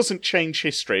sign. It doesn't change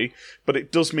history, but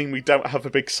it does mean we don't have a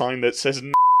big sign that says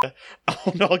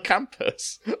on our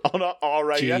campus, on our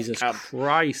RAF Jesus camp.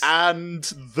 Christ. And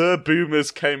the boomers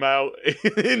came out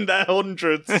in their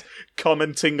hundreds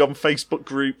commenting on Facebook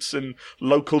groups and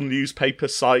local newspaper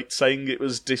sites saying it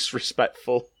was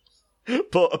disrespectful.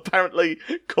 But apparently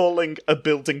calling a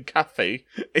building Cathy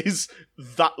is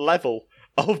that level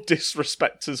of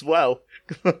disrespect as well.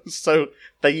 So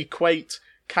they equate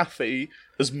Cathy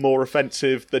as more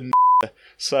offensive than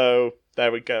So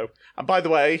there we go. And by the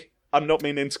way, I'm not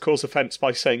meaning to cause offence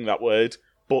by saying that word,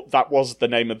 but that was the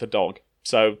name of the dog.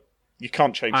 So you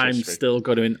can't change history. I'm still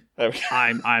going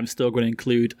to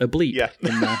include a bleep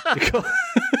in there.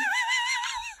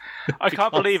 I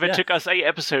can't believe it took us 8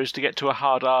 episodes to get to a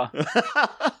hard R.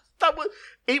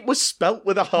 It was spelt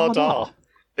with a hard R.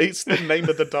 It's the name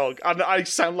of the dog. And I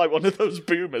sound like one of those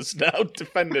boomers now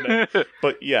defending it.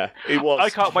 But yeah, it was. I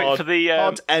can't wait for the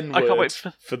hard N-word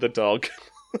for the dog.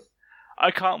 I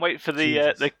can't wait for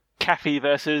the Cathy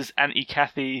versus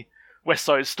anti-Cathy West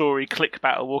Side Story click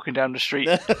battle walking down the street.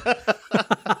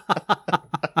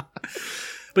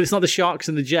 But it's not the Sharks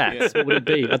and the Jets. What would it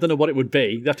be? I don't know what it would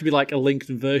be. It'd have to be like a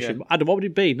Lincoln version. Yeah. Adam, what would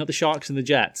it be? Not the Sharks and the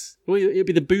Jets. It'd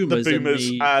be the Boomers, and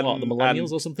the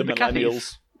Millennials or something? The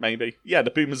Millennials, maybe. Yeah,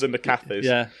 the Boomers and the Cathys.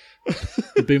 Yeah.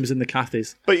 The Boomers and the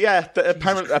Cathys. But yeah,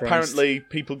 apparently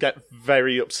people get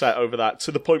very upset over that,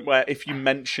 to the point where if you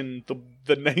mention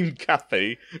the name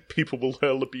Cathy, people will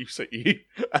hurl abuse at you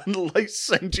and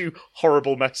send you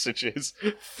horrible messages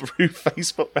through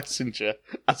Facebook Messenger,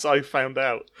 as I found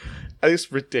out.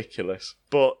 It's ridiculous.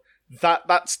 But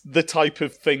that's the type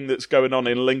of thing that's going on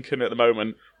in Lincoln at the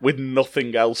moment, with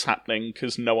nothing else happening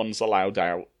because no one's allowed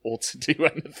out or to do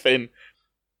anything.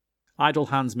 Idle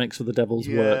hands makes for the devil's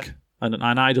work, and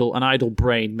an idle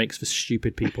brain makes for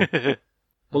stupid people.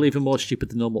 Well, even more stupid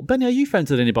than normal. Benny, are you friends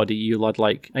with anybody you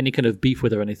had any kind of beef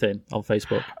with or anything on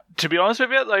Facebook? To be honest with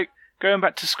you, going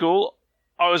back to school,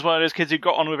 I was one of those kids who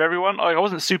got on with everyone. I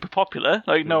wasn't super popular.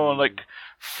 No one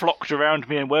flocked around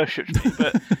me and worshipped me,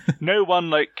 but no one,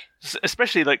 like,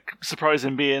 especially, like,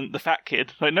 surprising being the fat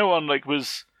kid, like, no one, like,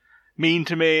 was mean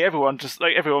to me. Everyone was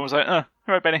like, oh, all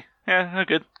right, Benny, yeah, oh,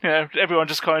 good. You know, everyone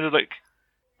just kind of, like,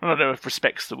 I don't know if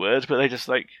respect's the word, but they just,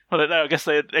 like, I don't know, I guess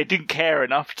they didn't care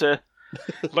enough to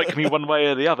like me one way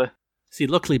or the other. See,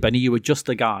 luckily, Benny, you were just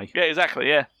a guy. Yeah, exactly,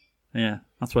 yeah. Yeah,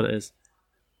 that's what it is.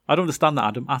 I don't understand that,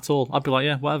 Adam, at all. I'd be like,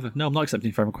 yeah, whatever. No, I'm not accepting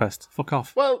your friend request. Fuck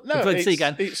off. Well, no,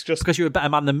 it's just because you're a better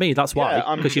man than me. That's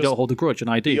why. Because you don't hold a grudge, and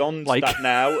I do. Beyond that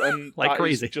now, and like that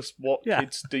crazy. Is just what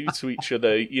kids do to each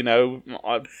other. You know,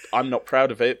 I'm not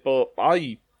proud of it, but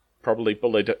I probably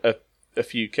bullied a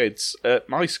few kids at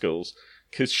my schools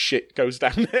because shit goes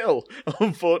downhill,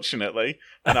 unfortunately,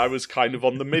 and I was kind of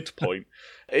on the midpoint.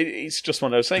 It's just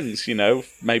one of those things, you know.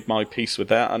 Made my peace with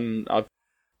that, and I've,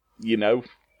 you know,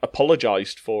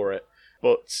 apologised for it,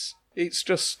 but it's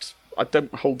just I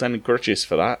don't hold any grudges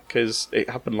for that because it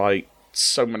happened like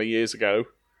so many years ago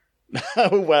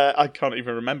where I can't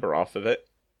even remember half of it.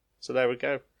 So there we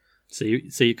go. See,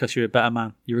 because you're a better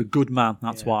man, you're a good man.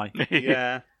 That's why.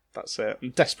 Yeah, that's it.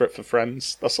 I'm desperate for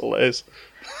friends. That's all it is.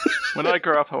 When I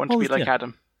grow up, I want to be like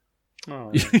Adam.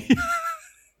 Oh,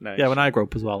 no. Yeah, when I grow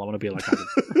up as well, I want to be like Adam.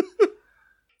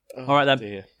 All right then,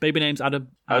 dear. Baby names, Adam,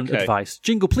 and advice.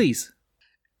 Jingle, please.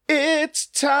 It's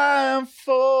time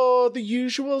for the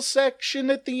usual section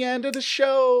at the end of the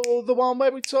show, the one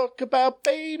where we talk about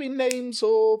baby names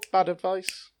or bad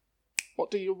advice.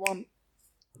 What do you want?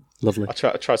 Lovely. I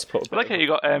try to put. I like how you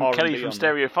got Kelly from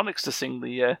Stereophonics to sing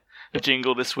the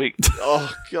jingle this week.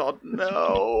 Oh God,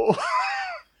 no!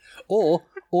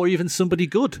 or even somebody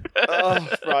good. Oh,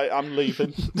 right, I'm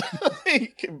leaving. You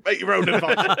can make your own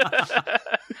advice.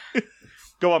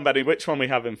 Go on, Benny. Which one we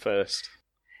having first?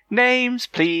 Names,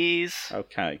 please.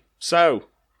 Okay. So,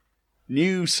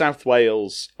 New South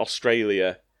Wales,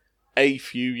 Australia, a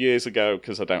few years ago,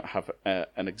 because I don't have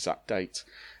an exact date,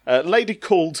 a lady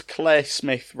called Claire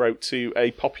Smith wrote to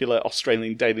a popular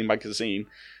Australian daily magazine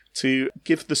to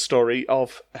give the story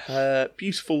of her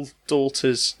beautiful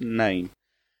daughter's name.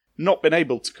 Not been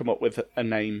able to come up with a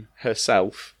name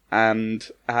herself, and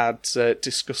had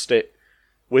discussed it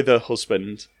with her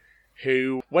husband,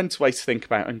 who went away to think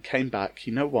about it and came back.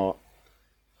 You know what?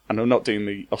 And I'm not doing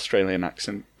the Australian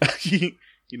accent. you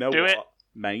know do what, it.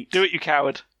 Mate? Do it, you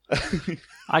coward.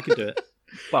 I can do it.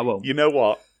 But I won't. You know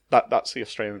what? That's the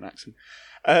Australian accent.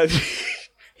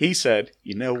 He said,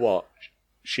 you know what,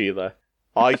 Sheila?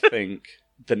 I think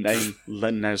the name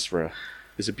Lenezra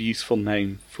is a beautiful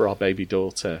name for our baby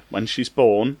daughter. When she's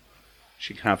born,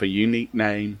 she can have a unique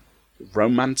name,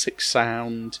 romantic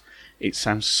sound. It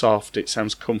sounds soft. It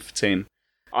sounds comforting.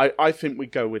 I think we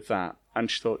go with that. And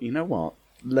she thought, you know what?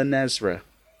 Lenezra.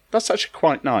 That's actually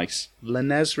quite nice.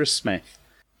 Lenezra Smith.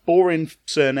 Boring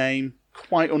surname.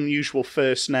 Quite unusual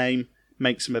first name.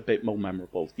 Makes him a bit more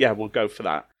memorable. Yeah, we'll go for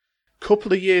that.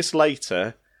 Couple of years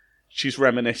later, she's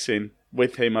reminiscing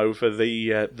with him over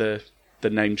the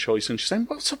name choice. And she's saying,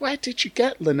 well, so where did you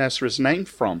get Lenezra's name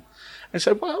from? I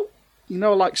said, well, you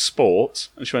know, I like sport.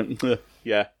 And she went,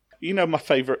 yeah. You know my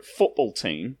favourite football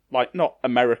team, like not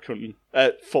American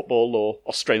football or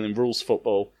Australian rules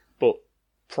football, but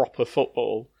proper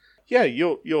football. Yeah,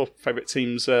 your favourite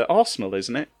team's Arsenal,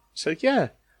 isn't it? So yeah,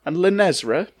 and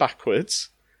Lenezra, backwards,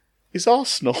 is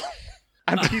Arsenal.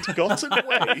 And he'd gotten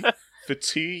away for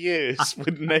 2 years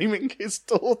with naming his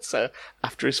daughter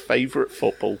after his favourite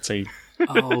football team.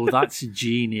 Oh, that's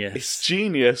genius. It's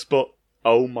genius, but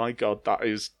oh my God, that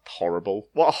is horrible.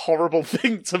 What a horrible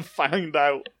thing to find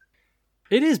out.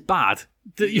 It is bad.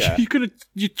 Yeah.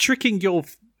 You're tricking your...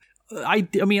 I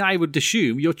mean, I would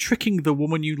assume you're tricking the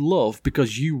woman you love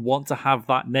because you want to have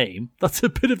that name. That's a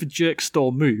bit of a jerk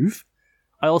store move.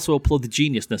 I also applaud the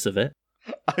geniusness of it.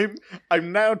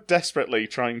 I'm now desperately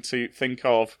trying to think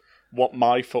of what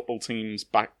my football team's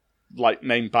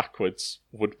name backwards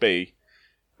would be.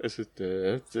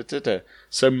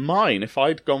 So mine, if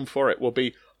I'd gone for it, will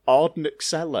be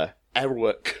Ardnixella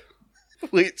Erwick,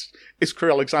 which is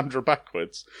Crew Alexandra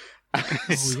backwards.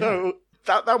 So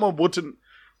that one wouldn't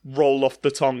roll off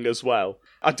the tongue as well.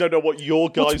 I don't know what your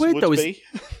guys would be.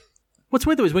 What's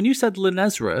weird though is when you said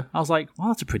Lenezra, I was like, wow,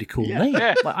 that's a pretty cool name.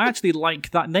 Yeah. Like, I actually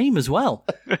like that name as well.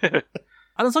 And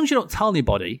as long as you don't tell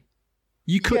anybody,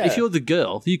 you could, if you're the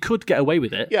girl, you could get away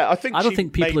with it. Yeah, I don't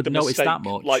think people would notice that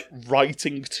much. Like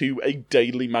writing to a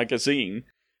daily magazine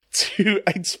to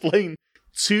explain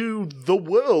to the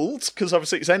world, because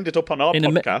obviously it's ended up on our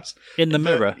podcast. In the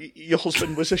Mirror. Your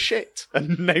husband was a shit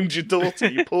and named your daughter,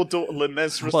 your poor daughter,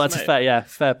 Lenezra Well, that's Smith.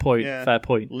 Fair point. Yeah. Fair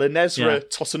point. Lenezra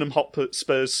Tottenham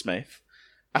Hotspur Smith.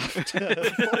 After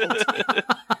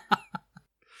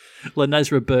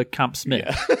Lenesra Bergkamp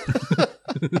Smith.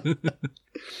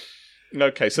 Yeah.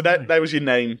 Okay, so there was your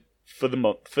name for the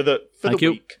month, for the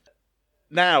week.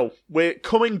 Now, we're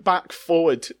coming back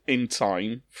forward in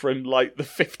time from like the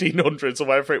 1500s or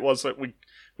whatever it was that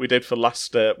we did for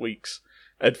last week's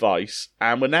advice,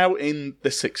 and we're now in the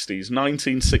 60s,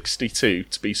 1962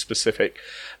 to be specific.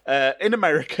 In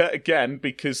America, again,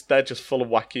 because they're just full of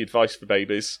wacky advice for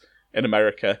babies in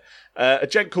America, a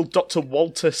gent called Dr.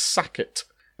 Walter Sackett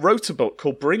wrote a book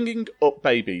called Bringing Up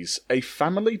Babies, A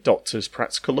Family Doctor's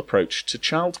Practical Approach to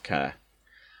Childcare.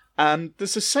 And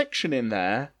there's a section in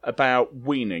there about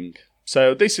weaning.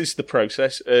 So this is the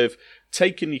process of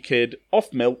taking your kid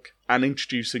off milk and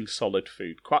introducing solid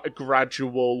food. Quite a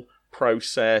gradual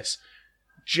process.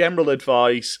 General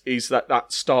advice is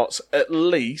that starts at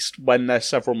least when they're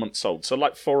several months old. So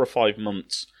like 4 or 5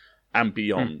 months and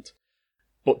beyond.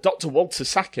 But Dr. Walter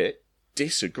Sackett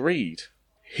disagreed.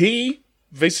 He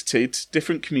visited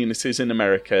different communities in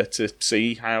America to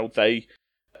see how they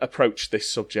approach this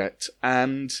subject,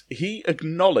 and he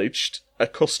acknowledged a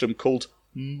custom called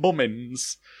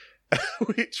mummins,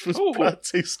 which was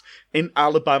practiced in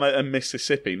Alabama and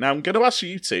Mississippi. Now, I'm going to ask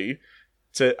you two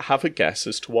to have a guess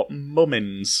as to what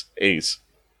mummins is.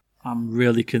 I'm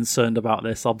really concerned about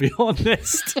this, I'll be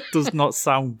honest. Does not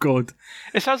sound good.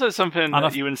 It sounds like something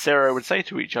that you and Sarah would say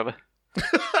to each other.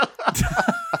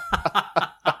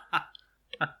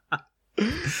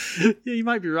 Yeah, you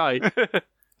might be right.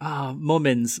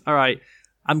 Mummins. All right.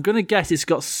 I'm going to guess it's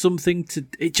got something to...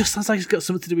 It just sounds like it's got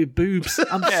something to do with boobs.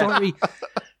 I'm sorry.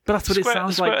 But that's what it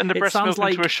sounds like. Squirting the breast milk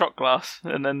into a shot glass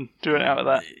and then doing it out of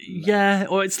that. Yeah,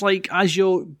 or it's like as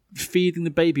you're feeding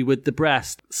the baby with the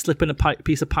breast, slipping a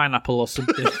piece of pineapple or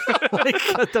something.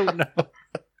 I don't know.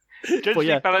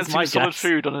 Gently balancing solid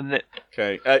food on a nip.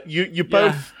 Okay. You're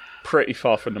both pretty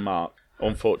far from the mark,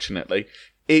 unfortunately.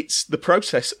 It's the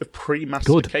process of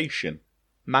pre-mastication.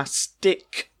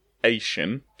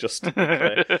 Mastication, just to be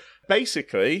clear.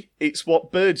 Basically, it's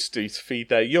what birds do to feed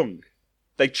their young.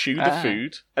 They chew the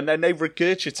food, and then they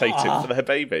regurgitate it for their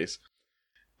babies.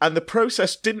 And the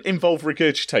process didn't involve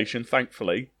regurgitation,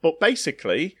 thankfully, but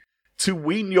basically, to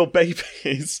wean your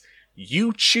babies,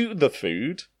 you chew the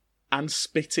food and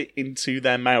spit it into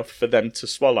their mouth for them to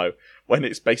swallow, when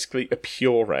it's basically a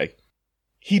puree.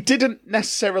 He didn't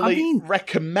necessarily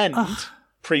recommend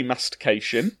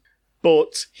pre-mastication,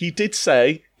 but he did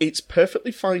say it's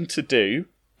perfectly fine to do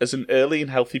as an early and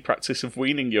healthy practice of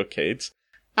weaning your kids,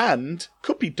 and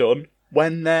could be done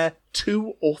when they're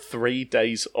 2 or 3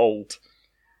 days old.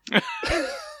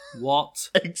 What?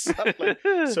 Exactly.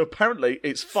 So apparently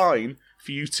it's fine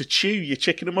for you to chew your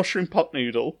chicken and mushroom pot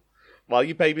noodle while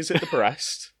your baby's at the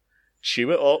breast,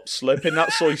 chew it up, slurp in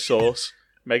that soy sauce,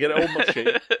 make it all mushy,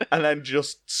 and then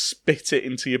just spit it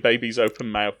into your baby's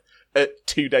open mouth at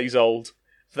 2 days old,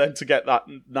 for them to get that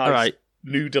nice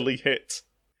noodly hit.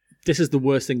 This is the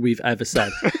worst thing we've ever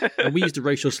said. And we used a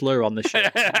racial slur on this show.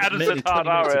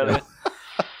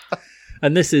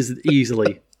 And this is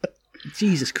easily...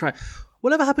 Jesus Christ.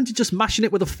 Whatever happened to just mashing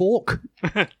it with a fork? You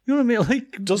know what I mean?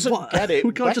 Like, get it.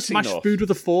 We can't just mash food with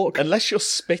a fork. Unless you're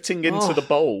spitting into the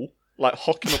bowl, like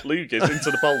hocking up lugers into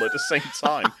the bowl at the same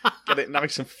time. Get it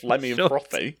nice and phlegmy and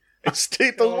frothy. It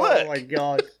still doesn't work. Oh my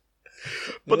God.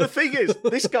 But the thing is,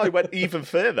 this guy went even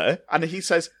further, and he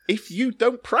says, if you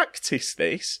don't practice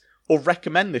this, or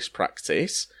recommend this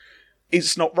practice,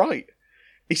 it's not right.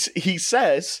 He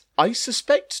says, I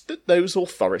suspect that those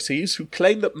authorities who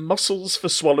claim that muscles for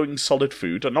swallowing solid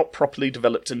food are not properly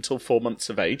developed until 4 months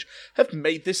of age have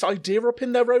made this idea up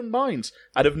in their own minds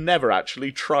and have never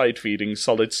actually tried feeding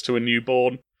solids to a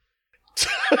newborn.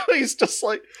 He's just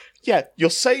like, yeah, you're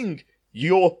saying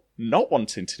you're not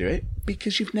wanting to do it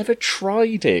because you've never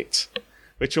tried it.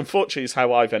 Which unfortunately is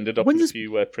how I've ended up in a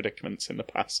few predicaments in the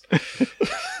past.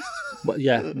 Well,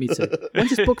 yeah, me too. When's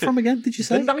this book from again, did you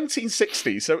say? The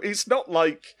 1960s, so it's not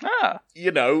like, you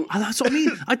know... That's what I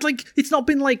mean. It's not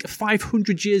been like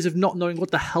 500 years of not knowing what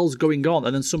the hell's going on,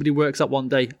 and then somebody works out one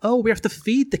day, we have to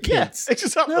feed the kids. Yeah,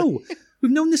 exactly. No,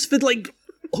 we've known this for like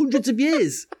hundreds of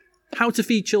years. How to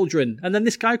feed children. And then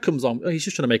this guy comes on. He's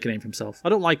just trying to make a name for himself. I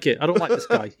don't like it. I don't like this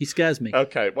guy. He scares me.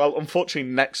 Okay, well,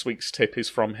 unfortunately, next week's tip is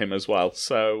from him as well.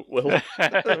 So we'll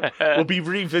be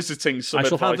revisiting some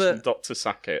advice from Dr.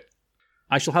 Sackett.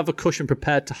 I shall have a cushion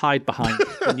prepared to hide behind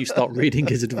when you start reading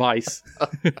his advice.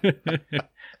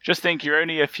 Just think, you're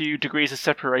only a few degrees of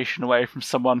separation away from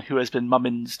someone who has been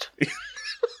mumminsed.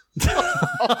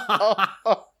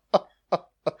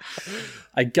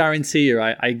 I guarantee you,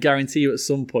 right? I guarantee you at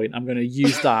some point I'm going to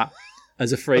use that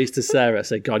as a phrase to Sarah.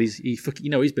 Say, God, he's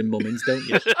been mummins, don't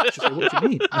you? She'll say, what do you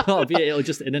mean?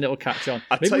 And then it'll catch on.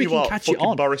 I tell you what,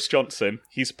 fucking Boris Johnson,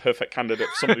 he's a perfect candidate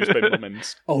for someone who's been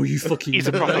mummins. Oh, you fucking he's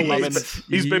a proper mummins.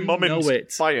 He's been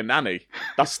mummins by a nanny.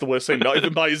 That's the worst thing, not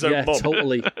even by his own mum. Yeah,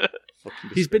 totally.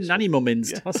 He's been nanny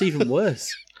mummins. Yeah. That's even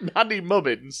worse. Nanny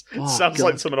mummins. Sounds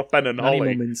like someone off Ben and nanny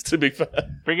Holly, mummins. To be fair.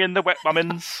 Bring in the wet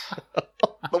mummins.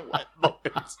 The wet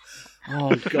mummins.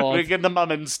 Oh, God. Bring in the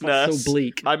mummins, nurse. That's so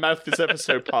bleak. My mouth is ever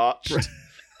so parched.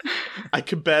 I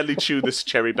can barely chew this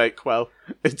cherry bakewell.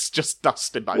 It's just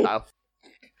dust in my mouth.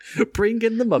 Bring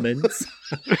in the mummins.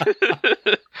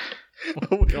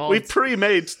 We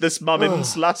pre-made this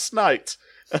mummins last night.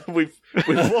 We've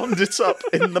warmed it up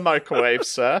in the microwave,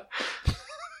 sir.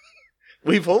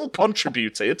 We've all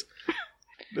contributed.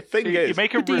 The thing is, you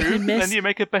make a roux, then you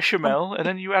make a bechamel, and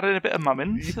then you add in a bit of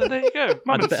mummins, and there you go.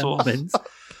 Mummins sauce.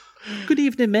 Good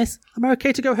evening, miss. Am I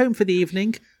okay to go home for the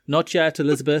evening? Not yet,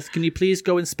 Elizabeth. Can you please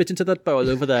go and spit into that bowl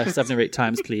over there 7 or 8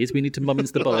 times, please? We need to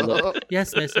mummins the bowl up.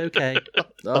 Yes, miss, okay.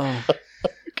 Oh.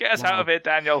 Get us out of here,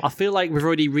 Daniel. I feel like we've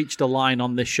already reached a line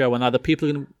on this show, and either people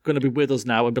are going to be with us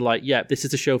now and be like, yeah, this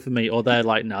is a show for me, or they're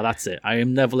like, no, that's it. I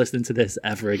am never listening to this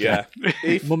ever again.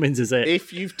 Yeah. Mummins is it.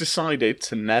 If you've decided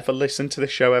to never listen to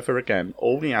this show ever again,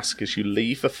 all we ask is you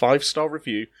leave a 5-star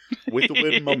review with the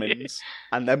word mummins,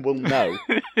 and then we'll know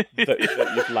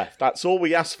that you've left. That's all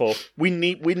we ask for. We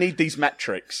need these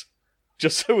metrics,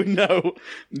 just so we know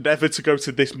never to go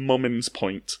to this mummins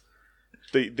point.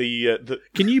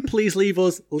 Can you please leave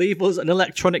us an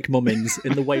electronic mummins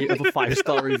in the way of a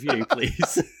 5-star review,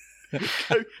 please?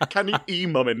 Can you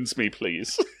e-mummins me,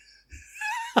 please?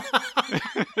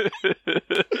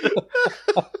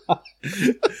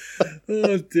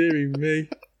 Oh, dearie me.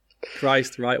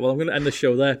 Christ, right. Well, I'm going to end the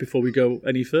show there before we go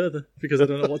any further, because I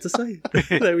don't know what to say.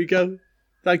 There we go.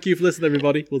 Thank you for listening,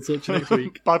 everybody. We'll talk to you next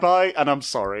week. Bye-bye, and I'm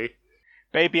sorry.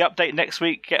 Baby update next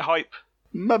week. Get hype.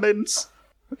 Mummins.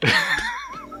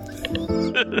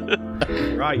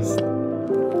 Christ.